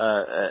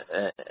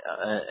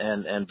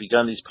and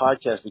begun these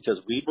podcasts,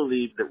 because we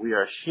believe that we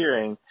are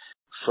hearing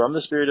from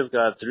the Spirit of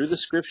God through the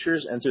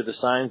Scriptures and through the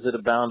signs that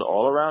abound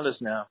all around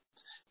us now.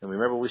 And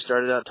remember, we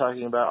started out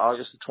talking about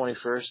August the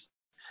 21st.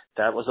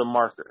 That was a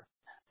marker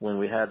when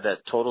we had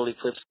that total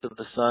eclipse of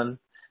the sun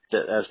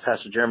that, as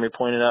Pastor Jeremy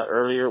pointed out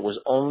earlier, was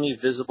only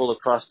visible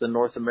across the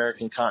North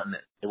American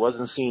continent. It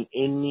wasn't seen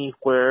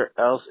anywhere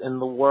else in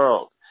the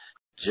world,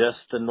 just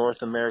the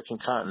North American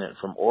continent,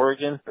 from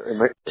Oregon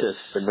to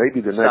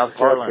South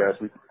Carolina.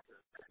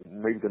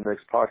 Maybe the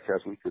next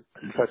podcast we could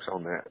touch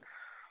on that.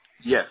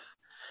 Yes,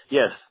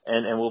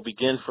 and we'll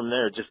begin from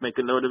there. Just make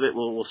a note of it.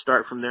 We'll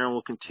start from there, and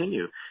we'll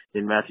continue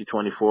in Matthew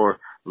 24,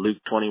 Luke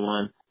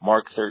 21,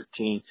 Mark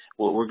 13.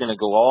 We're going to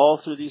go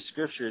all through these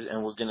scriptures,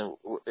 and we're going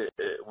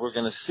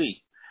to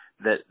see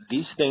that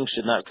these things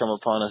should not come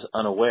upon us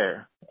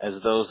unaware, as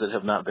those that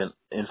have not been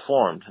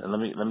informed. And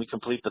let me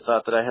complete the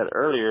thought that I had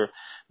earlier,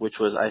 which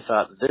was I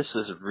thought this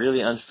is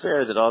really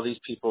unfair that all these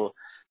people,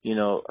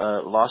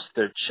 lost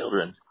their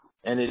children,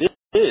 and it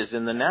is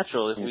in the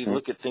natural if we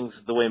look at things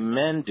the way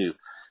men do.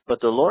 But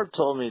the Lord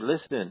told me,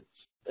 listen,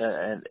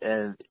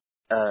 and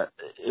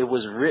it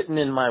was written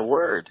in my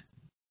word,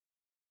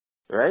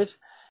 right?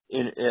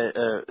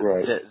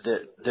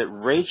 That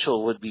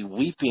Rachel would be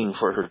weeping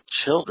for her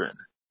children,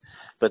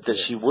 but that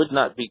she would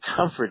not be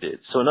comforted.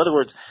 So in other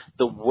words,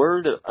 the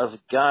word of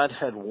God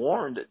had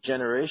warned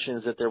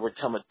generations that there would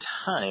come a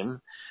time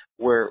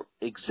where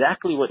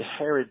exactly what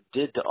Herod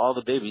did to all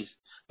the babies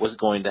was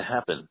going to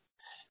happen.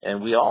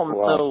 And we all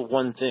know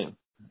one thing,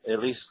 at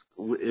least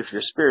if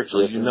you're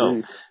spiritual, you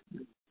know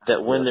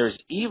that when there's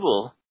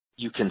evil,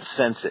 you can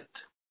sense it.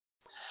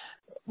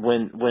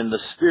 When the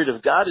Spirit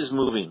of God is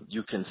moving,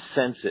 you can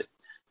sense it.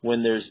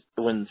 When there's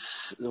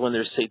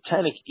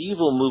satanic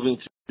evil moving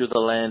through the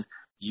land,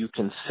 you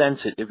can sense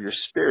it if you're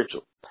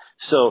spiritual.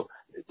 So,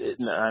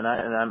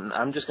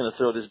 I'm just going to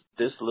throw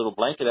this little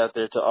blanket out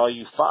there to all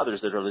you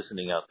fathers that are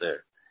listening out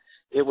there.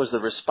 It was the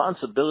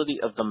responsibility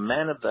of the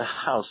man of the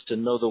house to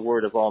know the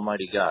word of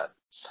Almighty God.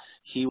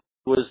 He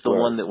was the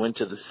one that went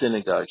to the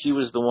synagogue. He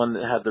was the one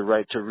that had the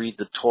right to read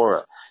the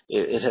Torah.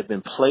 It had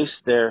been placed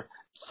there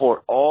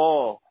for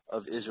all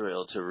of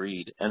Israel to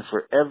read, and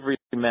for every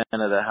man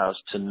of the house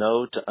to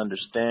know, to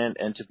understand,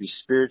 and to be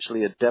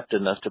spiritually adept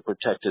enough to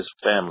protect his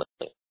family.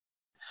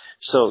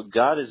 So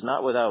God is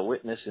not without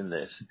witness in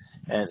this,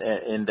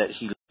 and that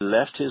he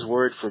left his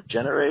word for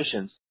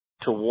generations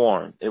to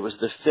warn. It was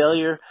the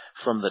failure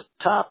from the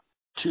top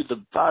to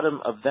the bottom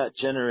of that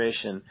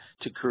generation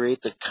to create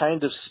the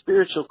kind of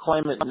spiritual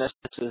climate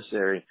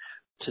necessary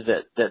to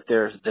that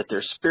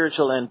their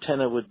spiritual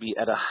antenna would be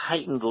at a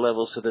heightened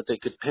level, so that they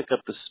could pick up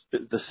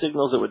the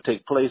signals that would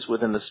take place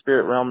within the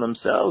spirit realm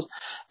themselves,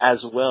 as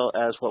well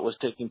as what was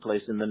taking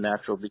place in the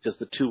natural, because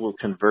the two were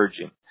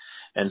converging.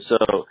 And so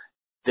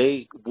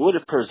they would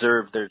have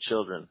preserved their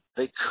children.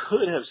 They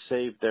could have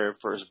saved their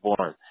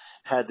firstborn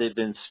had they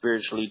been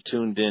spiritually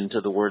tuned in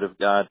to the Word of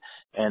God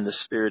and the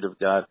Spirit of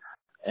God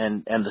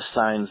and the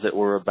signs that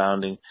were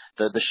abounding.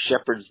 The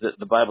shepherds that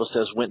the Bible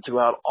says went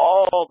throughout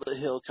all the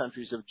hill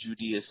countries of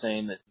Judea,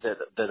 saying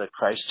that a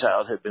Christ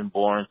child had been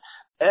born.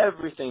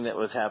 Everything that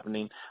was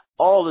happening,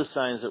 all the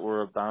signs that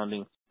were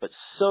abounding, but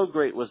so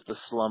great was the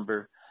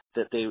slumber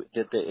that they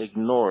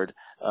ignored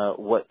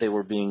what they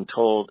were being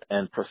told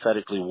and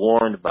prophetically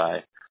warned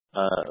by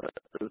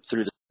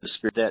through the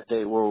Spirit, that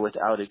they were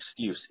without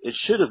excuse. It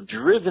should have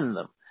driven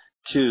them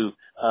to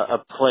a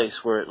place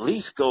where at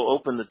least go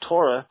open the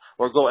Torah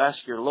or go ask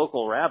your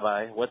local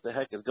rabbi what the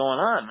heck is going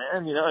on,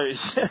 man.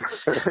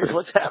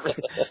 What's happening?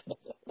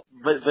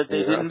 But they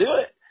didn't do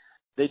it.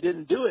 They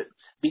didn't do it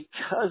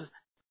because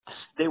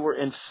they were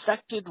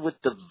infected with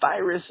the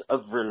virus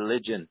of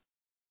religion.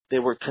 They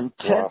were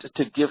content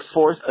to give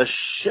forth a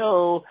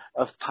show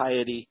of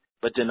piety,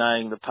 but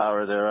denying the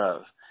power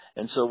thereof.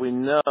 And so we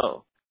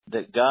know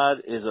that God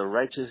is a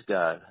righteous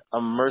God, a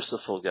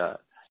merciful God,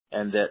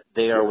 and that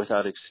they are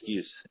without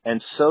excuse.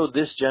 And so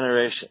this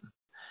generation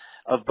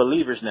of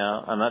believers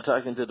now, I'm not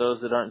talking to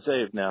those that aren't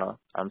saved now,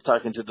 I'm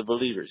talking to the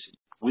believers.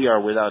 We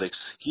are without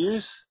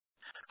excuse,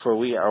 for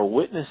we are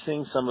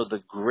witnessing some of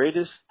the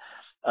greatest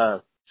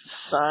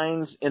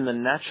signs in the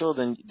natural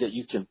that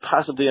you can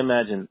possibly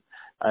imagine.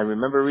 I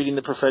remember reading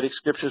the prophetic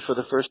scriptures for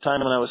the first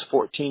time when I was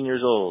 14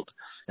 years old.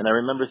 And I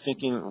remember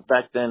thinking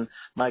back then,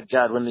 my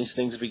God, when these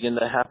things begin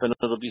to happen,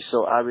 it'll be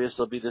so obvious.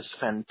 There'll be this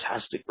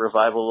fantastic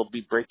revival. Will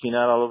be breaking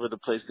out all over the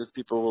place because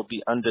people will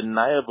be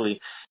undeniably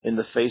in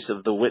the face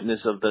of the witness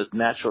of the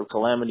natural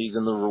calamities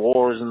and the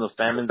wars and the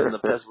famines and the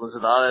pestilence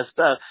and all that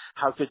stuff.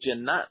 How could you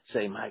not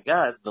say, my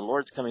God, the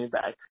Lord's coming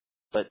back?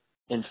 But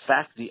in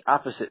fact, the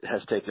opposite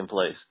has taken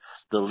place.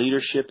 The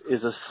leadership is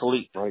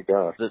asleep. My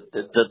God.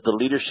 The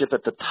leadership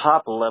at the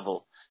top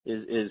level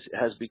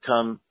has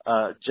become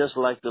just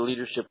like the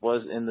leadership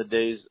was in the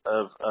days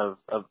of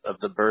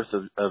the birth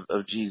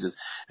of Jesus,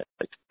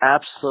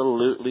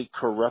 absolutely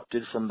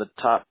corrupted from the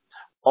top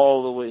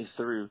all the way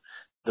through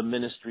the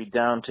ministry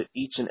down to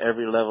each and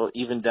every level,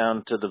 even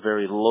down to the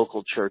very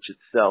local church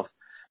itself.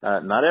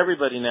 Not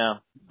everybody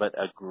now, but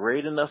a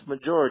great enough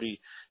majority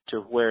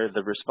to where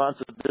the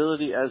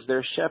responsibility as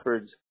their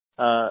shepherds,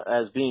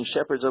 as being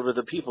shepherds over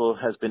the people,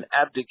 has been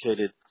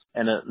abdicated.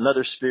 And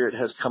another spirit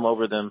has come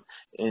over them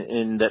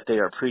in that they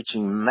are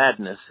preaching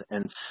madness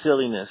and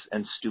silliness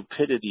and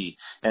stupidity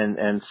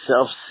and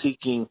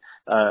self-seeking,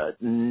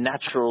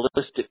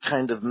 naturalistic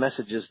kind of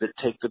messages that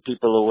take the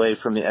people away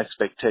from the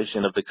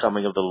expectation of the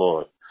coming of the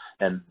Lord.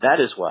 And that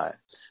is why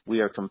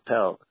we are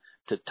compelled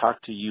to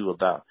talk to you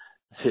about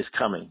his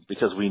coming,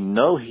 because we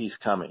know he's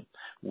coming.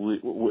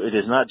 It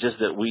is not just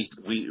that we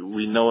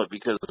know it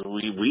because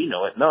we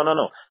know it. No.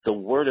 The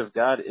Word of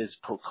God is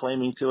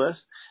proclaiming to us.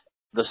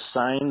 The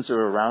signs are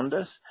around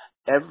us.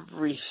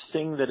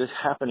 Everything that is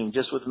happening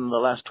just within the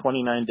last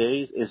 29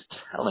 days is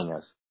telling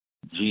us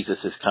Jesus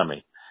is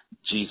coming.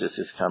 Jesus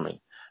is coming.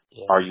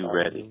 Yeah, are you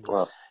ready?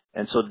 Wow.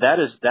 And so that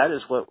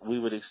is what we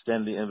would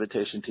extend the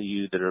invitation to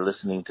you that are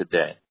listening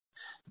today.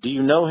 Do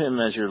you know him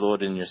as your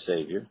Lord and your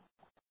Savior?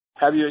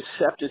 Have you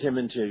accepted him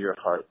into your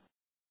heart?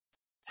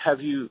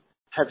 Have you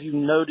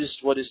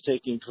noticed what is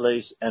taking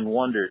place and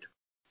wondered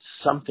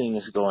something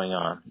is going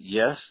on?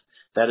 Yes.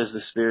 That is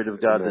the Spirit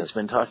of God that's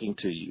been talking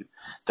to you.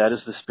 That is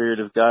the Spirit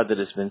of God that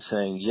has been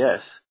saying, yes,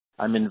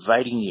 I'm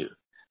inviting you.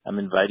 I'm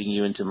inviting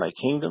you into my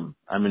kingdom.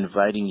 I'm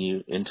inviting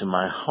you into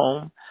my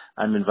home.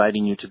 I'm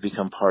inviting you to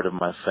become part of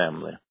my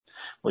family.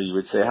 Well, you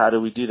would say, how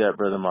do we do that,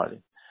 Brother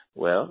Marty?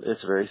 Well,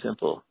 it's very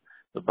simple.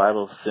 The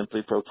Bible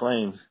simply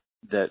proclaims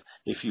that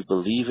if you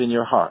believe in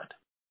your heart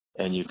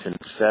and you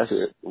confess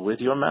with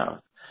your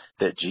mouth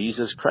that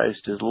Jesus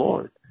Christ is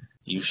Lord,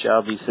 you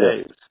shall be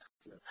saved.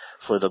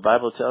 For the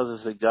Bible tells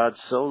us that God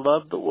so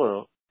loved the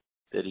world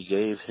that he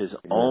gave his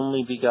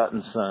only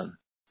begotten Son,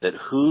 that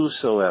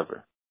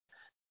whosoever,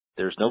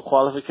 there's no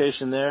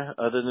qualification there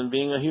other than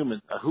being a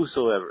human,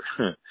 whosoever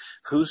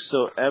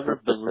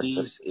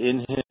believes in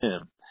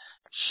him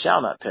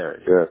shall not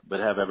perish, but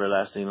have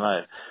everlasting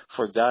life.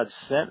 For God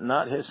sent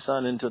not his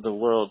Son into the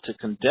world to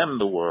condemn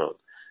the world,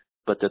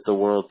 but that the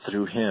world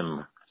through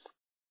him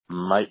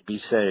might be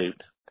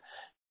saved.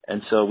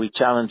 And so we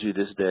challenge you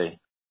this day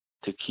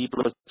to keep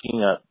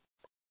looking up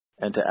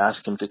and to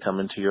ask him to come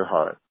into your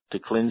heart, to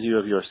cleanse you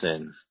of your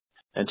sins,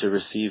 and to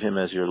receive him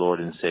as your Lord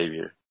and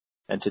Savior.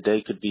 And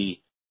today could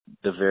be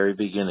the very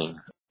beginning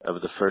of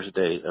the first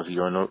day of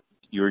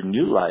your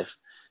new life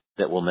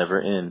that will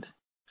never end.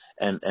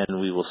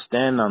 And we will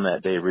stand on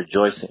that day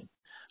rejoicing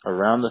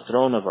around the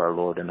throne of our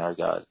Lord and our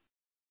God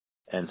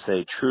and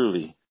say,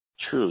 truly,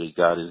 truly,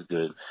 God is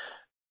good.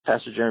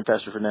 Pastor Jeremy,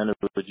 Pastor Fernando,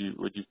 would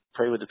you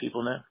pray with the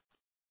people now?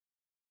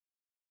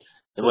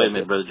 Wait a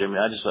minute, Brother Jeremy.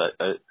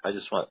 I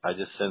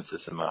just sense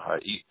this in my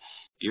heart.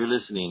 You're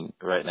listening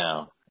right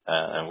now,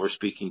 and we're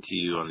speaking to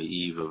you on the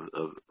eve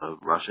of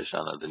Rosh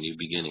Hashanah, the new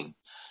beginning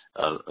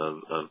of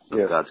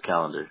God's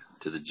calendar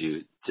to the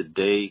Jew.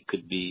 Today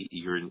could be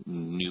your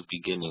new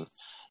beginning,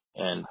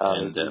 and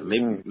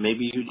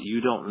maybe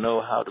you don't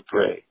know how to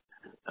pray,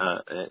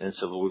 and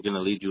so we're going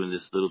to lead you in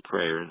this little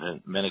prayer.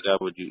 And man of God,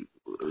 would you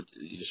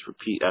just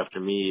repeat after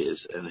me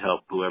and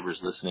help whoever's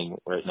listening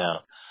right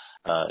now?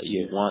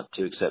 You want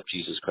to accept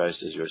Jesus Christ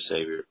as your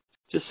Savior.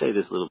 Just say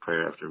this little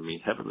prayer after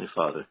me. Heavenly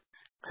Father.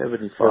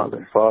 Heavenly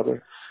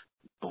Father.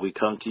 We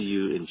come to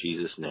you in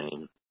Jesus'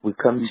 name. We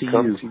come to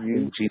you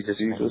in Jesus'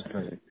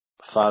 name.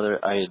 Father,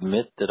 I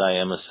admit that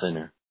I am a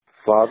sinner.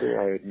 Father,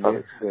 I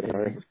admit that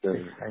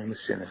I am a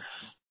sinner.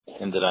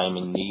 And that I am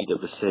in need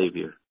of a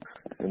Savior.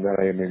 And that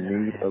I am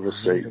in need of a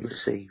Savior.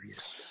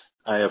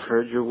 I have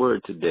heard your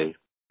word today.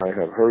 I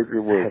have heard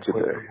your word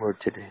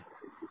today.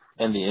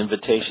 And the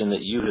invitation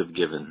that you have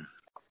given.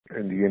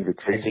 And the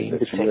invitation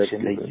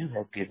that you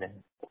have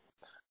given.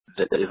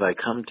 That if I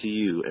come to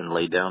you and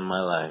lay down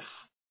my life.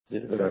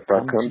 That if I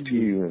come to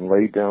you and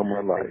lay down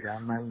my life.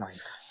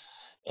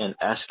 And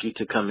ask you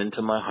to come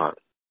into my heart.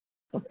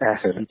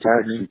 Ask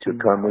you to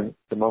come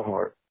into my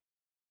heart.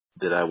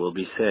 That I will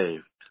be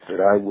saved. that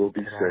I will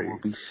be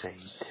saved.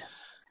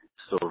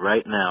 So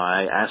right now,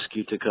 I ask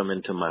you to come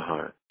into my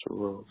heart.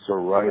 So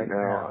right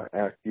now, I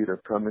ask you to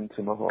come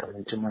into my heart.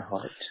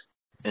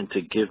 And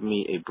to give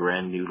me a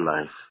brand new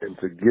life. A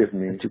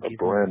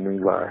brand new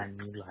life.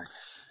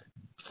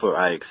 For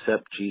I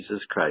accept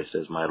Jesus Christ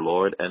as my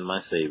Lord and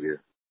my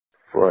Savior.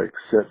 For I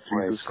accept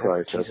Jesus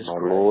Christ as my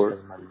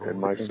Lord and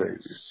my Savior.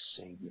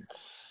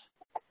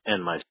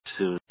 And my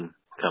soon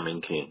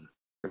coming King.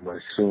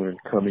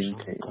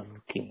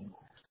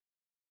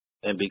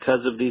 And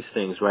because of these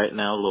things right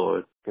now,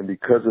 Lord.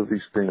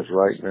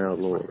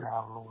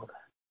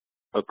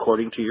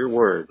 According to your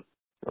word.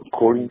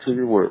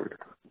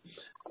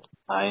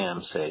 I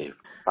am saved.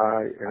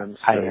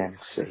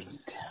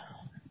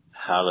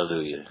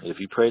 Hallelujah. If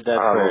you prayed that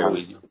prayer,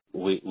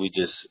 we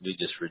just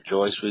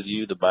rejoice with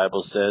you. The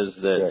Bible says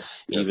that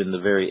even the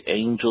very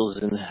angels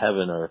in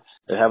heaven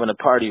they're having a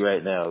party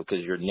right now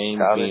because your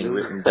name's being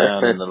written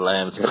down in the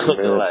Lamb's Book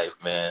of Life,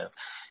 man.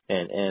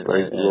 And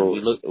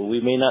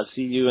we may not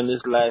see you in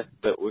this life,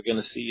 but we're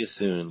going to see you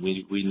soon.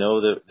 We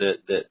know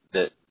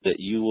that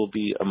you will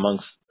be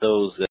amongst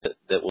those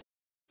that will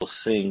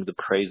sing the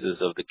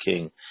praises of the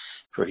King,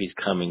 for he's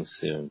coming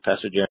soon.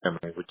 Pastor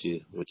Jeremy, would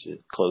you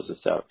close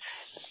us out?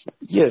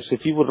 Yes,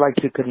 if you would like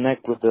to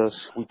connect with us,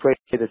 we pray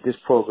that this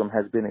program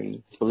has been a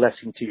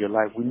blessing to your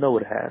life. We know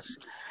it has.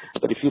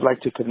 But if you'd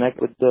like to connect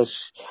with us,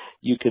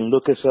 you can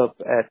look us up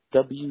at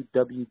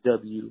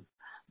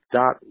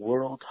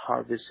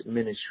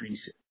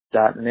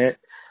www.worldharvestministries.net,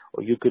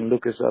 or you can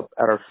look us up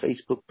at our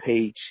Facebook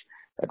page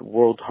at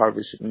World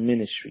Harvest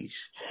Ministries.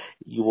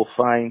 You will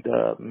find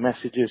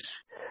messages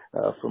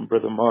from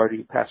Brother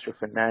Marty, Pastor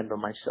Fernando,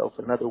 myself,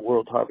 and other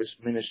World Harvest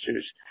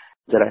ministers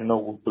that I know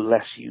will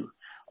bless you.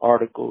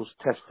 Articles,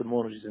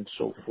 testimonies, and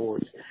so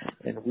forth.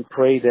 And we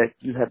pray that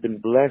you have been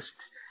blessed.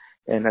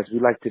 And as we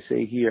like to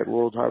say here at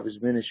World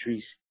Harvest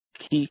Ministries,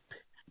 keep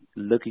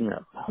looking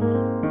up.